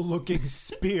medieval-looking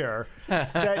spear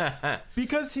that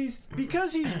because he's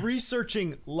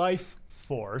researching life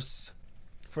force,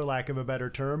 for lack of a better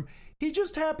term, he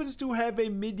just happens to have a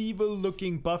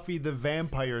medieval-looking Buffy the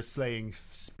Vampire slaying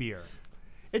spear.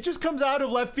 It just comes out of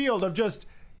left field of just,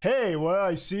 hey, well,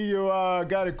 I see you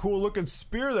got a cool-looking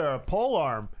spear there, a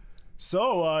polearm.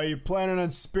 So, you planning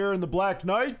on spearing the Black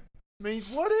Knight? I mean,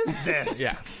 what is this?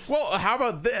 Yeah. Well, how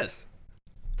about this?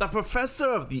 The Professor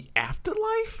of the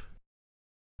Afterlife?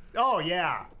 Oh,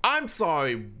 yeah. I'm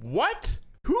sorry, what?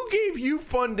 Who gave you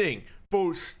funding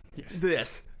for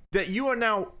this? That you are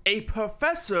now a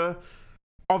professor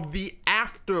of the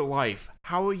afterlife.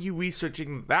 How are you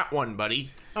researching that one,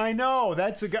 buddy? I know.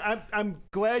 I'm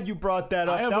glad you brought that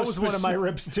up. That was one of my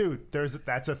rips, too.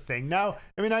 That's a thing now.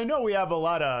 I mean, I know we have a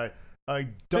lot of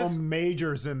dumb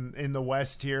majors in the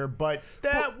West here, but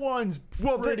one's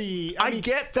pretty... I mean,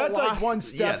 get that's like one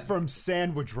step from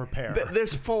sandwich repair.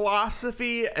 There's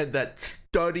philosophy and that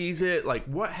studies it. Like,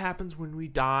 what happens when we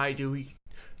die?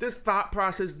 This thought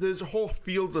process, there's whole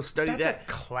fields of study that's a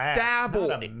class, dabble.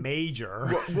 Not a major.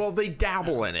 Well, they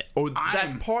dabble in it. Or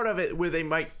that's part of it where they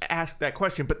might ask that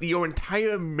question. But your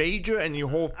entire major and your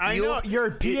whole field... I know, you're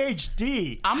a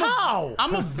PhD.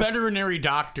 I'm a veterinary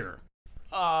doctor.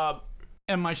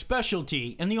 And my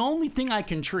specialty, and the only thing I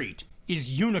can treat, is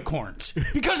unicorns.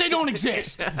 Because they don't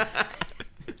exist.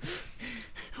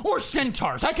 Or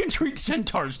centaurs. I can treat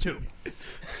centaurs, too.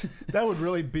 That would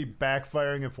really be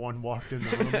backfiring if one walked in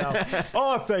the room now.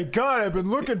 Oh, thank God, I've been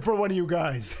looking for one of you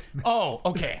guys. Oh,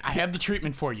 okay, I have the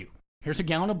treatment for you. Here's a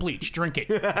gallon of bleach. Drink it.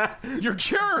 You're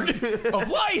cured of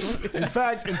life. In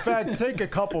fact, take a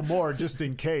couple more just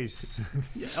in case.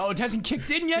 Oh, it hasn't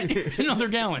kicked in yet? Another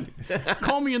gallon.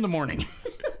 Call me in the morning.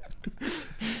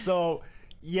 So,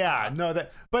 yeah, no,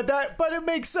 but it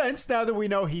makes sense now that we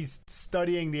know he's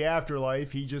studying the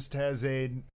afterlife. He just has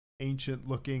an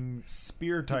ancient-looking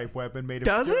spear-type weapon made of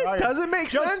Does it? iron. Does it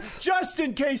make sense? Just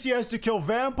in case he has to kill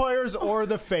vampires or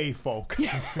the Fae folk.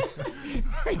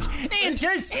 Right. In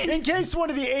case one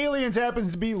of the aliens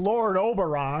happens to be Lord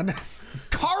Oberon.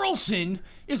 Carlson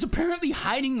is apparently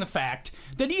hiding the fact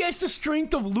that he has the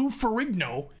strength of Lou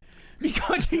Ferrigno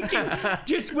because he can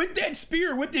just with that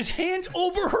spear, with his hands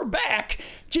over her back,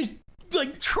 just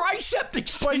like tricep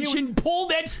extension, pull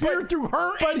that spear through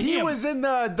her. But and he him. was in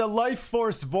the life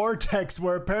force vortex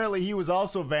where apparently he was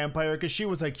also a vampire because she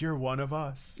was like, "You're one of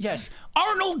us." Yes,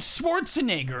 Arnold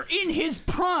Schwarzenegger in his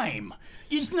prime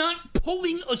is not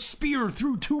pulling a spear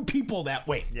through two people that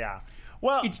way. Yeah,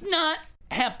 well, it's not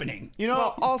happening. You know.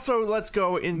 Well, also, let's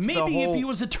go into maybe if he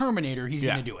was a Terminator, he's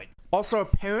going to do it. Also,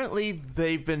 apparently,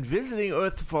 they've been visiting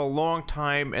Earth for a long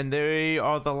time, and they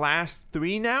are the last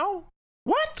 3 now?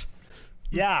 What?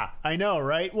 Yeah, I know,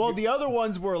 right? Well, the other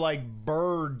ones were like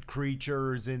bird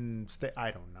creatures in... I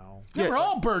don't know. They were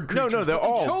all bird creatures. No, they're but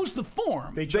all... They chose the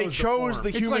form. They chose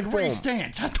the human form. form. It's like Ray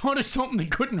Stantz. I thought of something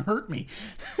that couldn't hurt me.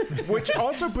 Which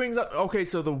also brings up... Okay,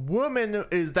 so the woman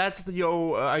that's the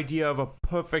idea of a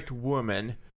perfect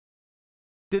woman.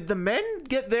 Did the men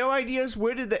get their ideas?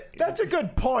 Where did they... That's a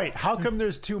good point. How come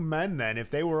there's two men then? If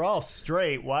they were all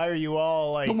straight, why are you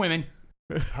all like... The women.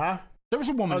 Huh? There was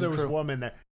a woman. Oh, there was a woman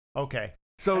there. Okay.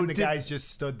 So and the guys just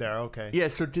stood there. Okay. Yeah.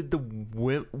 So did the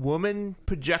woman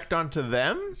project onto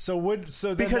them?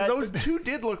 Because those two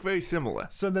did look very similar.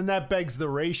 So then that begs the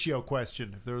ratio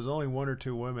question: if there was only one or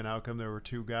two women, how come there were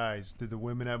two guys? Did the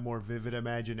women have more vivid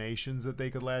imaginations that they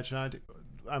could latch on to?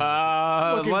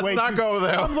 Let's not go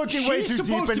there. I'm looking way too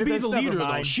deep into this. Never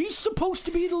mind. She's supposed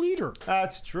to be the leader.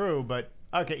 That's true, but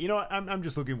okay. You know what? I'm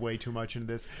just looking way too much into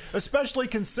this, especially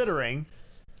considering.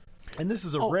 And this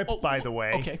is a rip, by the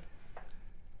way. Okay.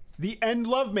 The end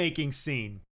lovemaking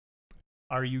scene.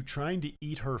 Are you trying to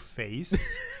eat her face?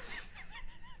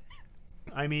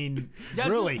 I mean,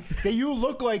 really? You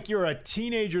look like you're a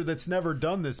teenager that's never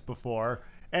done this before.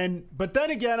 But then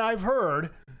again, I've heard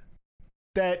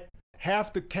that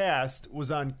half the cast was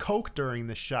on coke during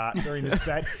the set. In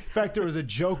fact, there was a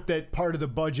joke that part of the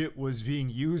budget was being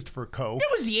used for coke. It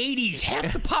was the 80s.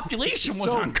 Half the population was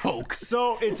on coke.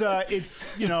 So it's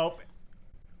you know,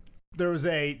 there was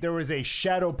a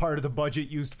shadow part of the budget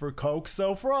used for coke.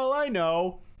 So for all I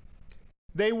know,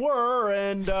 they were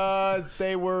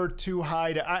too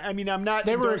high to. I mean, I'm not.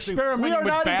 They were experimenting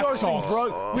with bath salts.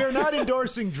 We are not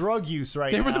endorsing drug use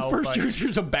right now. They were the first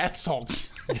users of bath salts.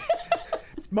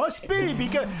 Must be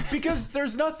because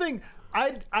there's nothing.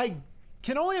 I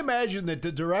can only imagine that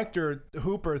the director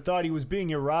Hooper thought he was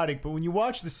being erotic, but when you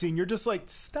watch the scene, you're just like,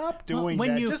 stop doing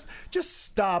that. Just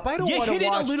stop. I don't want to watch this You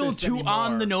hit it a little too anymore.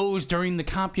 on the nose during the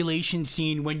copulation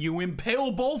scene when you impale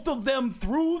both of them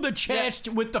through the chest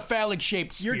with the phallic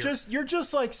shaped spear. You're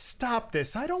just like, stop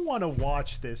this. I don't want to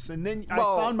watch this. And then I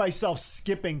found myself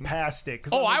skipping past it.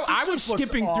 I was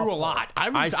skipping through a lot.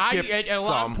 At a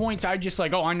lot of points, I just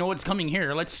like, I know what's coming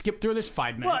here. Let's skip through this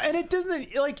 5 minutes. Well, and it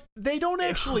doesn't, like, they don't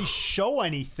actually show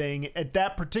anything at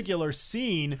that particular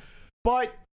scene,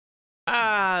 but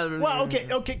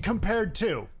okay, compared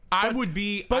to I would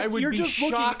be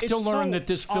shocked to learn that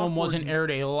this film wasn't aired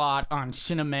a lot on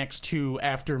Cinemax 2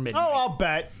 after midnight. Oh, I'll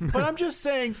bet. But I'm just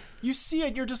saying, you see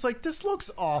it, you're just like, this looks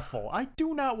awful. I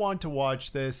do not want to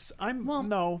watch this.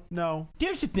 No.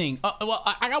 Here's the thing.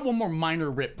 I got one more minor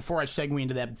rip before I segue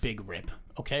into that big rip.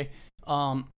 Okay,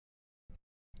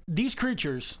 these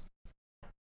creatures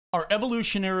are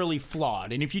evolutionarily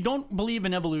flawed. And if you don't believe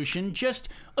in evolution, just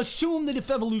assume that if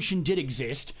evolution did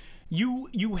exist,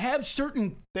 you have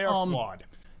certain... They're flawed.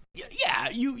 Yeah,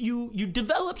 you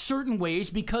develop certain ways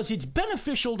because it's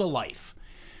beneficial to life.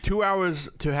 2 hours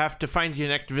to have to find your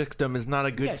next victim is not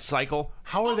a good cycle.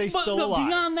 How are they still alive?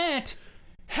 Beyond that,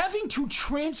 having to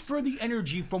transfer the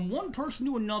energy from one person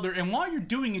to another, and while you're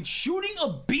doing it, shooting a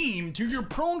beam to your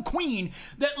prone queen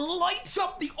that lights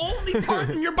up the only part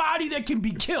in your body that can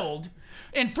be killed,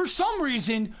 and for some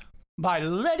reason, by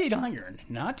leaded iron,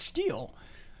 not steel,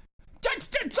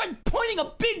 it's like pointing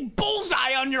a big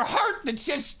bullseye on your heart that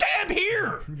says, stab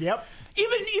here! Yep.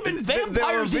 Even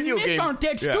vampires in Nick aren't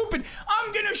that stupid.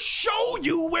 I'm gonna show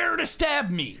you where to stab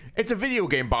me. It's a video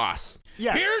game, boss.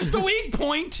 Yes. Here's the weak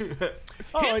point.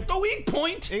 The weak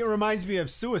point. It reminds me of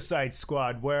Suicide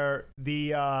Squad, where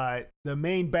the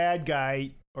main bad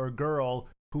guy or girl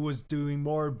who was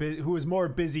more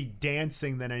busy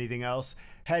dancing than anything else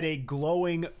had a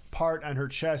glowing part on her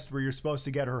chest where you're supposed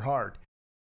to get her heart.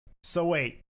 So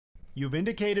wait, you've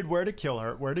indicated where to kill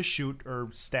her, where to shoot or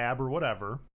stab or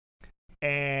whatever.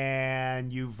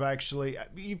 And you've actually,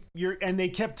 and they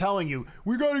kept telling you,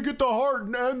 we got to get the heart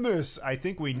and end this. I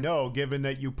think we know, given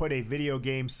that you put a video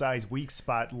game size weak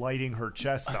spot lighting her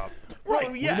chest up.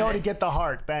 Right, we know to get the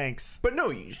heart, thanks. But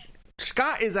no,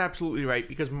 Scott is absolutely right,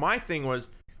 because my thing was,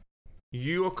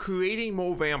 you are creating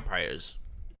more vampires,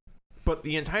 but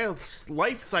the entire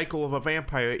life cycle of a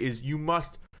vampire is you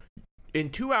must, in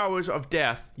 2 hours of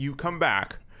death, you come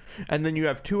back. And then you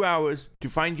have 2 hours to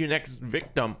find your next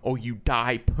victim or you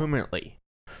die permanently.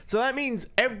 So that means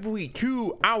every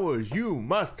 2 hours you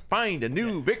must find a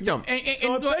new victim. And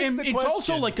it's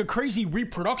also like a crazy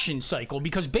reproduction cycle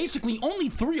because basically only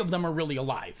 3 of them are really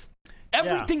alive.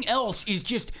 Everything else is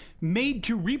just made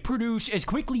to reproduce as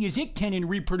quickly as it can and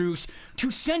reproduce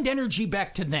to send energy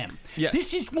back to them. Yes.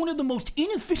 This is one of the most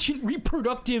inefficient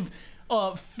reproductive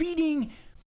feeding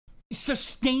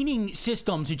sustaining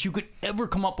systems that you could ever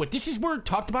come up with. This is where we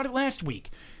talked about it last week.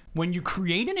 When you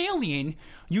create an alien,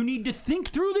 you need to think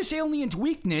through this alien's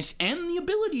weakness and the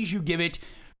abilities you give it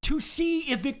to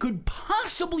see if it could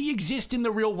possibly exist in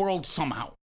the real world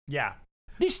somehow. Yeah.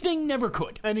 This thing never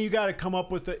could. And you got to come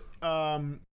up with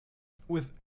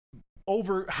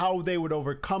how they would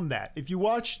overcome that. If you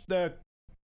watch the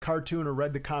cartoon or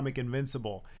read the comic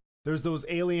Invincible, there's those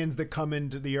aliens that come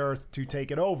into the Earth to take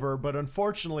it over, but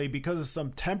unfortunately, because of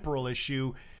some temporal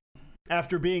issue,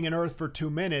 after being in Earth for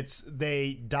 2 minutes,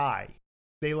 they die.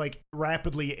 They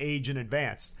rapidly age and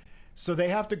advance. So they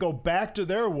have to go back to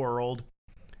their world,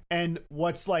 and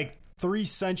what's 3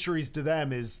 centuries to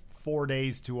them is 4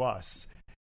 days to us.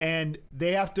 And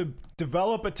they have to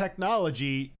develop a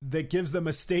technology that gives them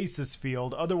a stasis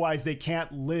field. Otherwise, they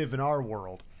can't live in our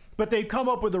world. But they've come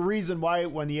up with a reason why,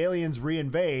 when the aliens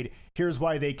reinvade, here's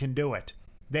why they can do it.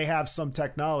 They have some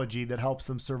technology that helps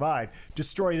them survive.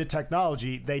 Destroy the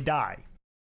technology, they die.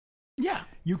 Yeah.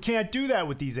 You can't do that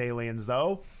with these aliens,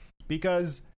 though,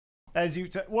 because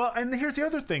and here's the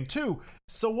other thing, too.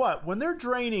 So what? When they're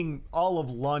draining all of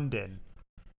London,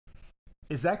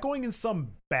 is that going in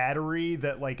some battery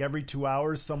that every 2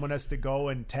 hours someone has to go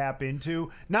and tap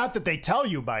into? Not that they tell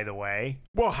you, by the way.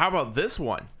 Well, how about this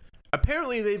one?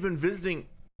 Apparently they've been visiting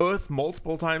Earth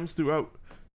multiple times throughout.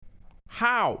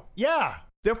 How? Yeah.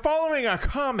 They're following a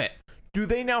comet. Do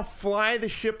they now fly the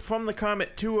ship from the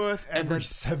comet to Earth every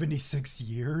 76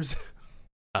 years?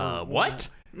 What?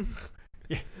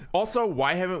 Yeah. Also,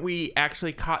 why haven't we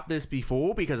actually caught this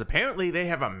before? Because apparently they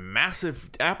have a massive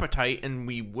appetite, and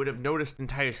we would have noticed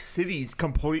entire cities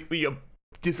completely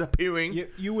disappearing.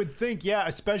 You would think, yeah,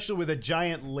 especially with a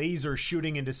giant laser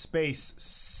shooting into space,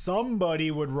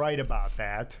 somebody would write about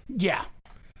that. Yeah.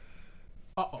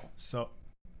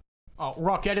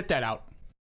 Rock, edit that out.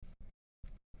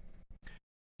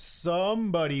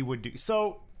 Somebody would do.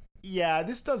 So, yeah,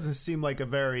 this doesn't seem like a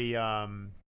very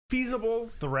feasible,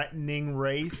 threatening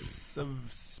race of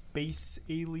space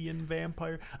alien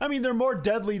vampire. I mean, they're more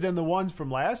deadly than the ones from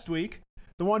last week.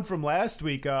 The one from last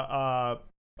week, a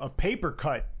paper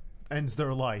cut ends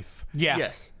their life. Yeah.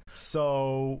 Yes.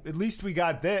 So at least we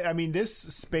got that. I mean, this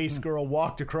space girl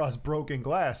walked across broken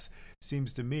glass.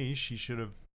 Seems to me she should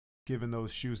have given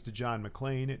those shoes to John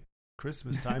McClane at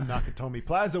Christmas time. Nakatomi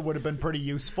Plaza would have been pretty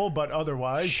useful, but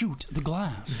otherwise, shoot the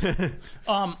glass.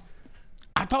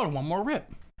 I thought of one more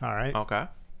rip. All right. Okay.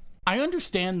 I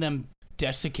understand them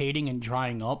desiccating and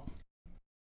drying up.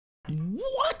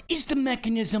 What is the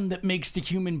mechanism that makes the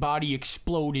human body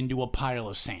explode into a pile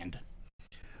of sand?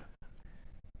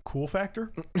 Cool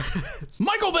factor?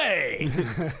 Michael Bay!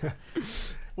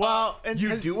 Well, and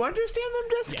you do understand them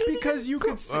desiccating? Because you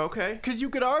could okay. Because you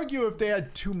could argue if they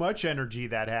had too much energy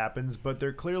that happens, but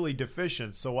they're clearly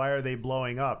deficient. So why are they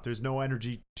blowing up? There's no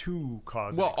energy to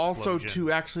cause an explosion. Also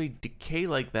to actually decay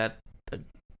like that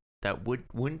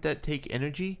wouldn't that take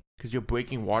energy? Because you're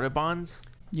breaking water bonds?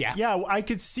 Yeah. Yeah, I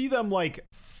could see them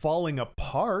falling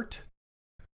apart,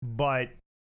 but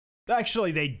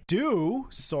actually they do,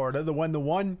 sort of.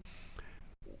 Well,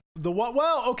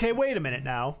 okay, wait a minute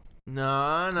now.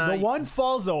 No. The one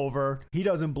falls over, he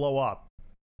doesn't blow up.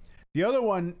 The other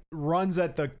one runs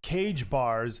at the cage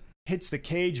bars, hits the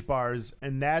cage bars,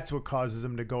 and that's what causes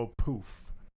him to go poof.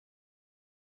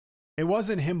 It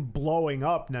wasn't him blowing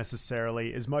up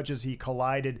necessarily as much as he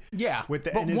collided with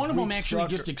the... but one of them actually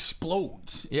just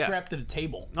explodes strapped to the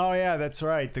table. Oh, yeah, that's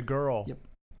right. The girl.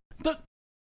 Yep.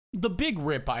 The big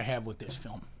rip I have with this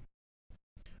film,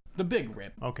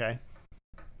 okay,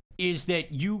 is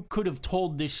that you could have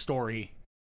told this story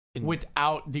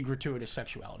without the gratuitous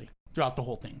sexuality throughout the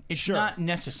whole thing. It's not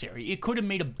necessary. It could have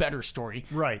made a better story.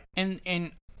 Right. And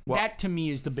that, to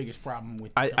me, is the biggest problem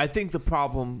with the film. I think the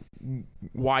problem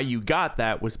why you got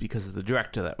that was because of the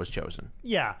director that was chosen.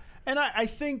 Yeah. And I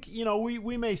think,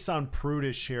 we may sound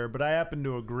prudish here, but I happen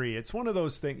to agree. It's one of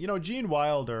those things. Gene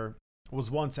Wilder was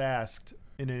once asked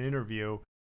in an interview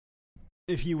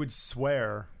if he would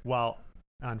swear while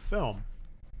on film.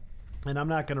 And I'm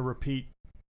not going to repeat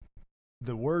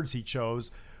the words he chose,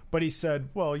 but he said,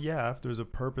 well, yeah, if there's a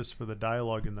purpose for the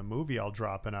dialogue in the movie, I'll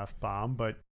drop an F-bomb,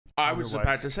 but I was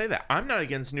about to say that. I'm not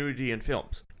against nudity in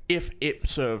films if it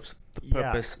serves the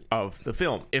purpose of the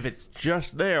film. If it's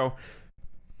just there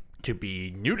to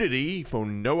be nudity for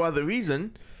no other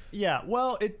reason. Yeah,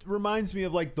 well, it reminds me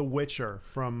of The Witcher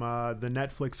from the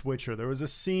Netflix Witcher. There was a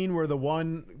scene where the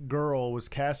one girl was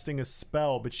casting a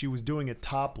spell, but she was doing it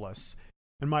topless.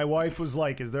 And my wife was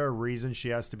like, is there a reason she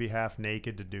has to be half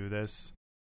naked to do this?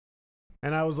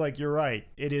 And I was like, you're right.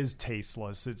 It is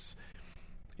tasteless.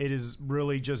 It is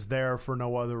really just there for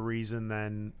no other reason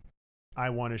than I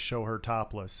want to show her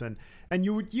topless. And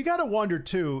you got to wonder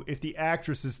too if the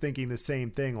actress is thinking the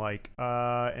same thing, like,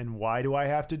 and why do I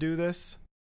have to do this?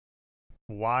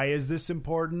 Why is this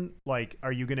important? Like,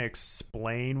 are you going to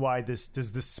explain why does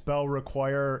this spell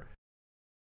require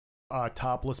a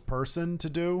topless person to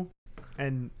do?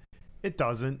 And it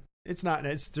doesn't. It's not.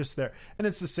 It's just there. And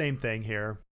it's the same thing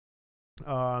here.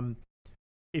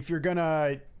 If you're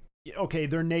gonna, okay,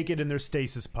 they're naked in their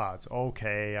stasis pods.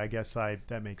 Okay, I guess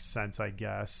that makes sense, I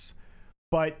guess.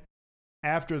 But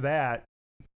after that,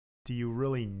 do you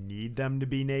really need them to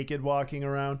be naked walking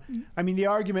around? I mean, the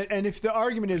argument, and if the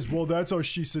argument is, well, that's how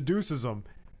she seduces them.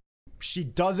 She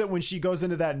does it when she goes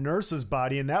into that nurse's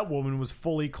body, and that woman was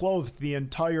fully clothed the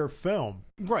entire film.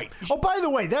 Right. Oh, by the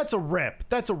way, that's a rip.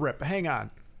 That's a rip. Hang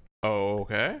on. Oh,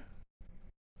 okay.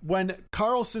 When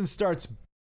Carlson starts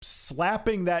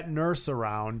slapping that nurse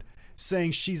around,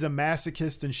 saying she's a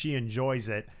masochist and she enjoys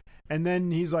it, and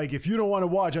then he's like, if you don't want to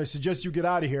watch, I suggest you get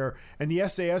out of here. And the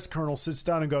SAS colonel sits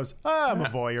down and goes, I'm a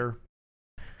voyeur.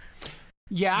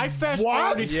 Yeah, I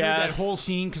fast-forwarded through that whole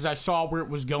scene because I saw where it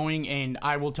was going, and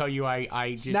I will tell you,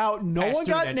 I just now no one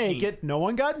got naked. Scene. No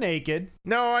one got naked.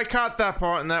 No, I caught that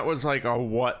part, and that was like,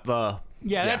 what the?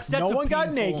 Yeah, that's no one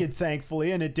got naked,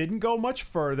 thankfully, and it didn't go much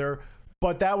further.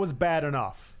 But that was bad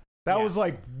enough. That was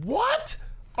like, what?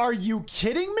 Are you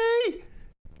kidding me?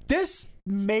 This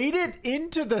made it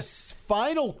into the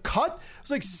final cut? It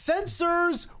was like,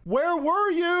 censors, where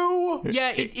were you?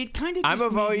 Yeah, it kind of I'm a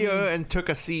voyeur and took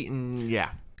a seat, and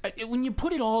when you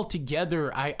put it all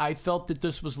together, I felt that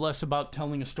this was less about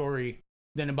telling a story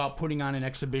than about putting on an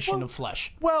exhibition of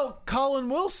flesh. Well, Colin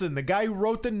Wilson, the guy who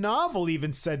wrote the novel,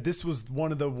 even said this was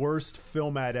one of the worst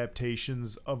film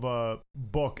adaptations of a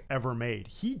book ever made.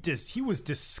 He was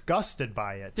disgusted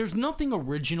by it. There's nothing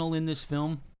original in this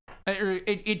film.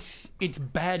 It's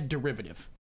bad derivative.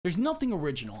 There's nothing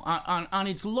original. On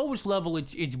its lowest level,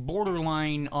 it's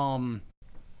borderline.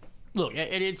 Look,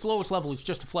 at its lowest level, it's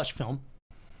just a flesh film.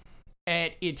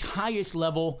 At its highest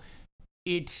level,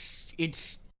 it's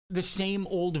the same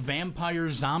old vampire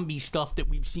zombie stuff that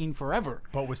we've seen forever.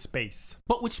 But with space.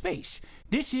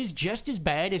 This is just as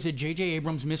bad as a J.J.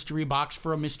 Abrams mystery box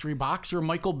for a mystery box, or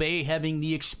Michael Bay having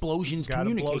the explosions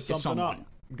communicate to someone.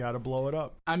 Gotta blow it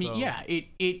up. I mean, yeah,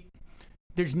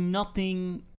 there's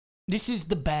nothing. This is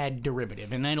the bad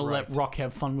derivative, and then I'll let Ruck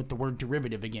have fun with the word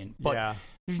derivative again. But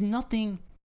there's nothing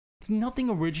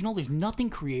original. There's nothing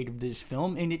creative to this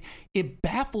film, and it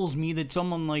baffles me that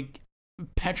someone like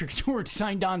Patrick Stewart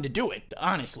signed on to do it,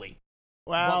 honestly.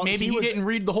 Well, maybe he didn't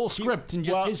read the whole script and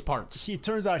just his parts. It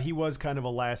turns out he was kind of a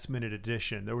last-minute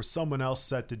addition. There was someone else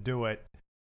set to do it,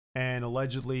 and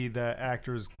allegedly the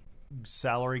actor's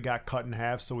salary got cut in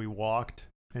half, so he walked.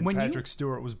 And Patrick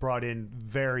Stewart was brought in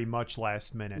very much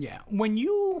last minute. Yeah. When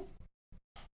you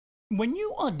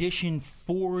audition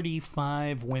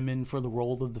 45 women for the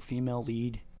role of the female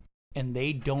lead, and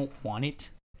they don't want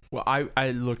it, well,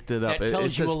 I looked it up. That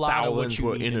tells you a lot of what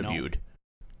you need to know.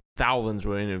 Thousands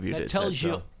were interviewed. That tells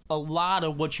you a lot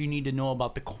of what you need to know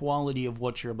about the quality of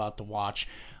what you're about to watch.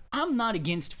 I'm not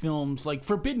against films like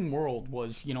Forbidden World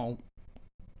was,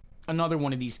 another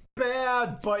one of these.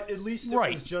 Bad, but at least it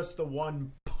was just the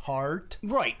one part.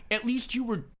 Right. At least you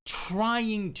were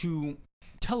trying to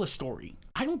tell a story.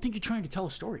 I don't think you're trying to tell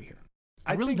a story here.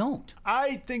 I really don't.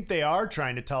 I think they are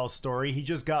trying to tell a story. He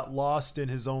just got lost in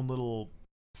his own little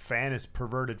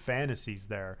perverted fantasies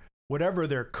there. Whatever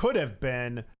there could have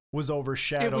been was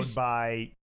overshadowed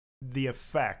by the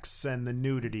effects and the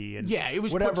nudity and it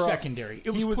was whatever pushed secondary.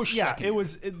 It was pushed secondary. It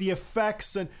was the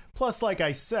effects, and plus, like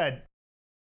I said,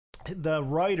 the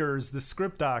writers, the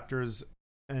script doctors,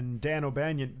 and Dan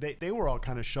O'Bannon, they were all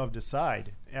kind of shoved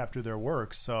aside after their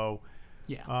work. So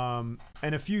and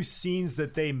a few scenes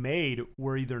that they made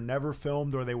were either never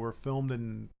filmed or they were filmed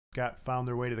and found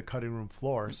their way to the cutting room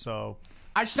floor. So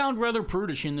I sound rather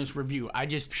prudish in this review.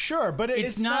 But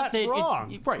it's not that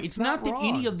wrong. It's not that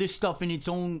any of this stuff in its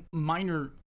own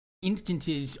minor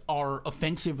instances are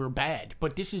offensive or bad,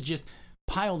 but this is just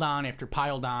piled on after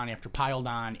piled on after piled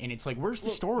on, and it's like, where's the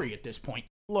story at this point?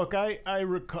 Look,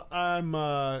 I'm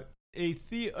a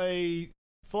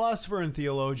philosopher and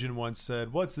theologian once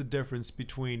said, what's the difference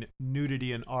between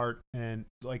nudity and art and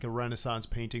like a Renaissance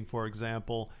painting, for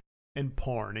example, and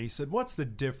porn? And he said, what's the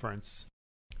difference?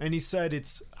 And he said,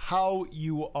 it's how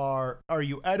you are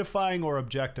you edifying or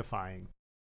objectifying?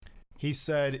 He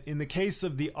said, in the case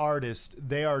of the artist,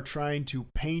 they are trying to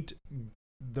paint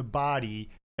the body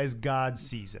as God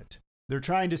sees it. They're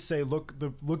trying to say, look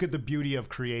at the beauty of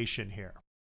creation here.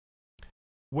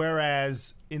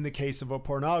 Whereas in the case of a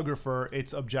pornographer,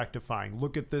 it's objectifying.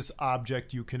 Look at this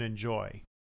object you can enjoy.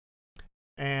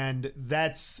 And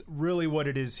that's really what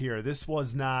it is here. This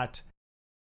was not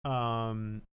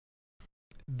done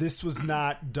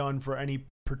for any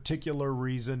particular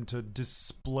reason to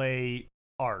display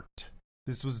art.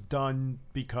 This was done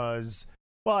because,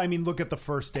 well, I mean, look at the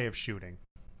first day of shooting.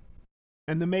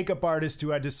 And the makeup artist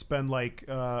who had to spend like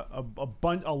a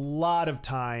lot of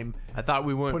time. I thought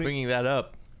we weren't bringing that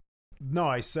up. No,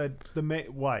 I said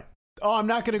what? Oh, I'm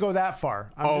not going to go that far.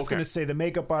 I'm just going to say the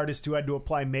makeup artist who had to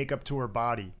apply makeup to her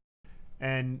body.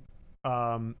 And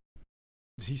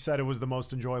he said it was the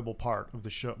most enjoyable part of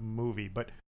the movie.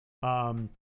 But and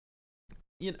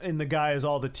the guy is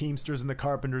all the Teamsters and the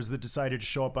carpenters that decided to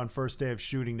show up on first day of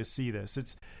shooting to see this.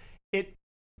 It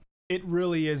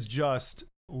really is just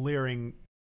leering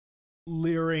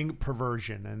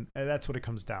perversion, and that's what it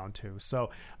comes down to. So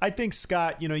I think,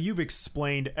 Scott, you've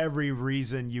explained every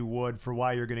reason you would for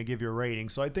why you're going to give your rating,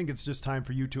 so I think it's just time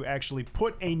for you to actually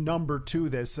put a number to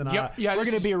this, and we're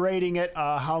going to be rating it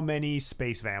how many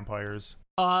space vampires.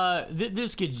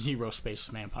 This gets 0 space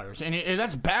vampires, and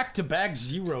that's back-to-back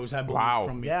zeros, I believe. Wow.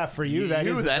 From me. Yeah, for you that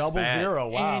is a double bad. 0.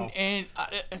 Wow. And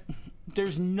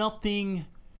there's nothing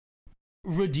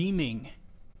redeeming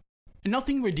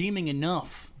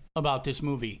enough about this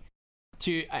movie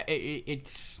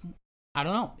it's I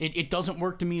don't know. It doesn't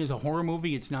work to me as a horror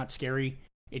movie. It's not scary.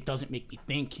 It doesn't make me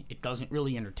think. It doesn't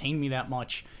really entertain me that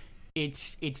much.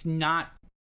 It's not.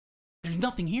 There's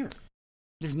nothing here.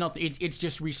 There's nothing. It's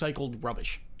just recycled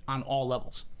rubbish on all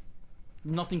levels.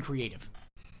 Nothing creative.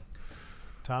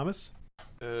 Thomas?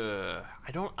 I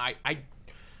don't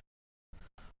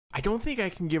think I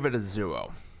can give it a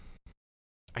 0.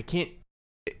 I can't.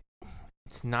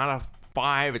 It's not a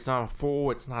 5. It's not a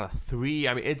 4. It's not a 3.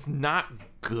 I mean, it's not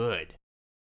good.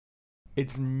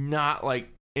 It's not like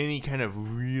any kind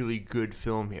of really good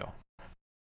film here.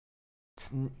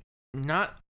 It's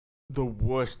not the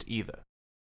worst either.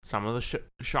 Some of the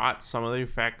shots, some of the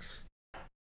effects.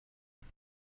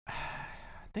 I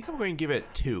think I'm going to give it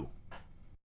 2.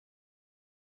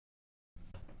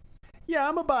 Yeah,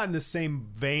 I'm about in the same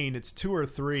vein. It's 2 or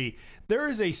 3. There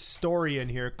is a story in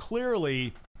here,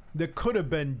 clearly, that could have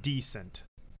been decent.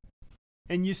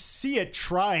 And you see it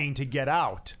trying to get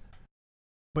out.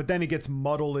 But then it gets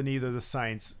muddled in either the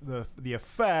science, the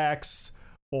effects,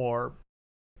 or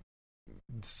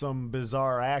some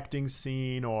bizarre acting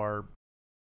scene, or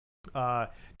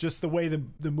just the way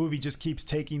the movie just keeps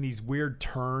taking these weird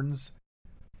turns.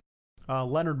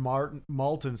 Leonard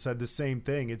Maltin said the same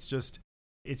thing.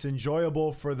 It's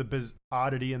enjoyable for the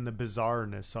oddity and the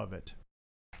bizarreness of it.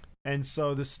 And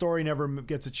so the story never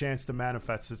gets a chance to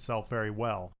manifest itself very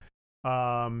well.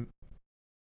 The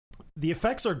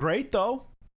effects are great, though.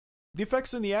 The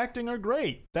effects and the acting are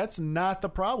great. That's not the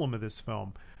problem of this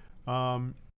film.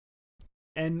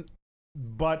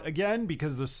 But again,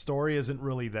 because the story isn't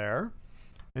really there,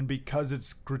 and because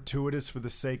it's gratuitous for the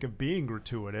sake of being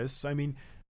gratuitous, I mean,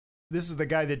 this is the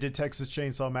guy that did Texas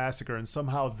Chainsaw Massacre, and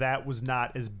somehow that was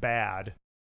not as bad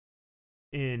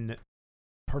in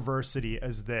perversity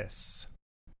as this.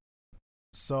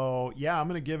 So yeah, I'm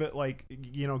gonna give it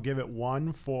give it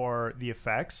 1 for the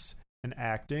effects and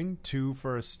acting, 2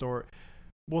 for a story.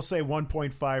 We'll say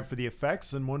 1.5 for the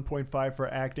effects and 1.5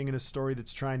 for acting in a story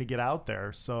that's trying to get out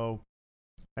there. So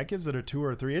that gives it a 2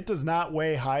 or 3. It does not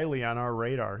weigh highly on our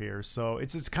radar here. So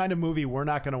it's kind of movie we're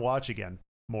not going to watch again,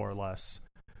 more or less.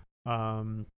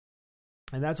 And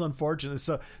that's unfortunate.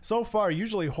 So far,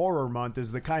 usually horror month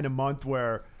is the kind of month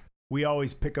where we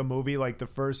always pick a movie. Like the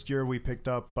first year we picked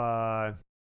up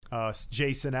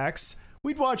Jason X.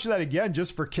 We'd watch that again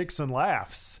just for kicks and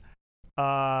laughs.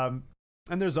 And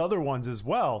there's other ones as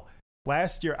well.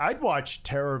 Last year, I'd watch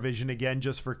Terror Vision again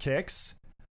just for kicks.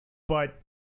 But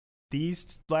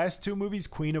these last 2 movies,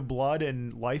 Queen of Blood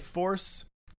and Life Force,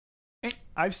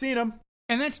 I've seen them.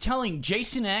 And that's telling.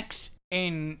 Jason X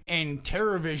and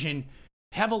Terror Vision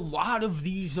have a lot of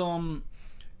these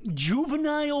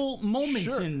juvenile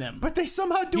moments in them. But they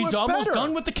somehow do it better. He's almost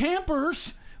done with the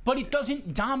campers, but it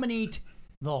doesn't dominate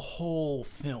the whole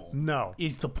film. No.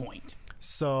 Is the point.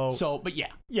 But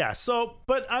yeah. Yeah,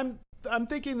 but I'm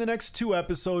thinking the next 2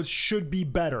 episodes should be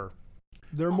better.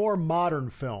 They're more modern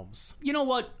films. You know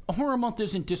what? Horror Month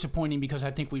isn't disappointing because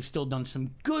I think we've still done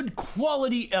some good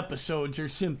quality episodes or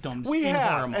symptoms. We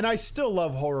have, and I still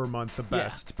love Horror Month the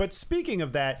best. Yeah. But speaking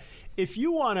of that, if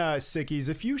you want to, Sickies,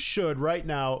 if you should right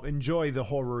now enjoy the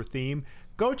horror theme,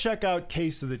 go check out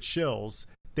Case of the Chills.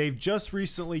 They've just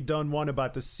recently done one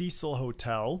about the Cecil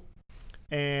Hotel,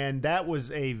 and that was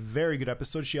a very good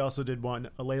episode. She also did one.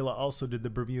 Layla also did the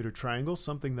Bermuda Triangle,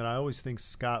 something that I always think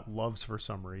Scott loves for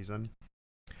some reason.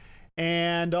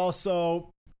 And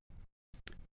also,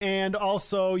 And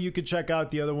also, you could check out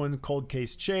the other one, Cold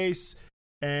Case Chase,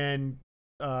 and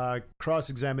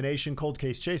Cross-Examination. Cold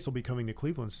Case Chase will be coming to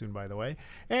Cleveland soon, by the way.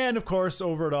 And, of course,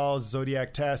 over it all is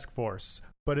Zodiac Task Force.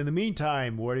 But in the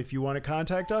meantime, what if you want to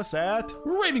contact us at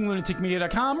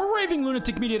RavingLunaticMedia.com,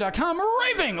 RavingLunaticMedia.com,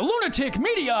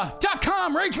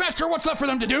 RavingLunaticMedia.com. Ragemaster, what's left for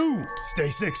them to do? Stay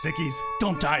sick, sickies.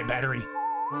 Don't die, battery.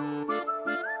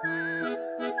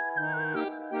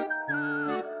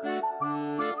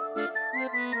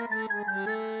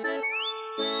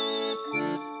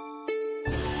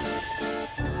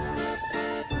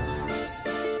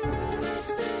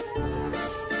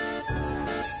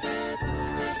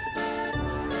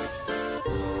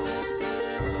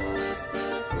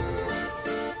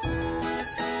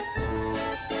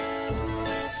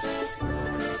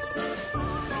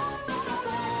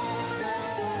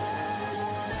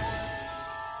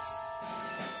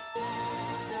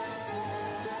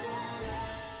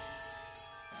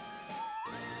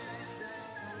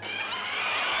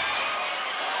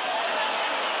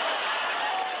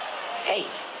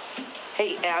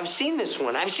 Hey, I've seen this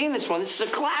one. This is a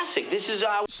classic. This is,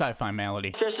 Sci-Fi Malady.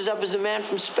 Dresses up as a man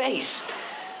from space.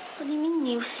 What do you mean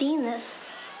you've seen this?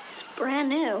 It's brand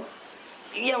new.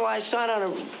 Yeah, well, I saw it on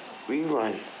a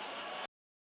rerun.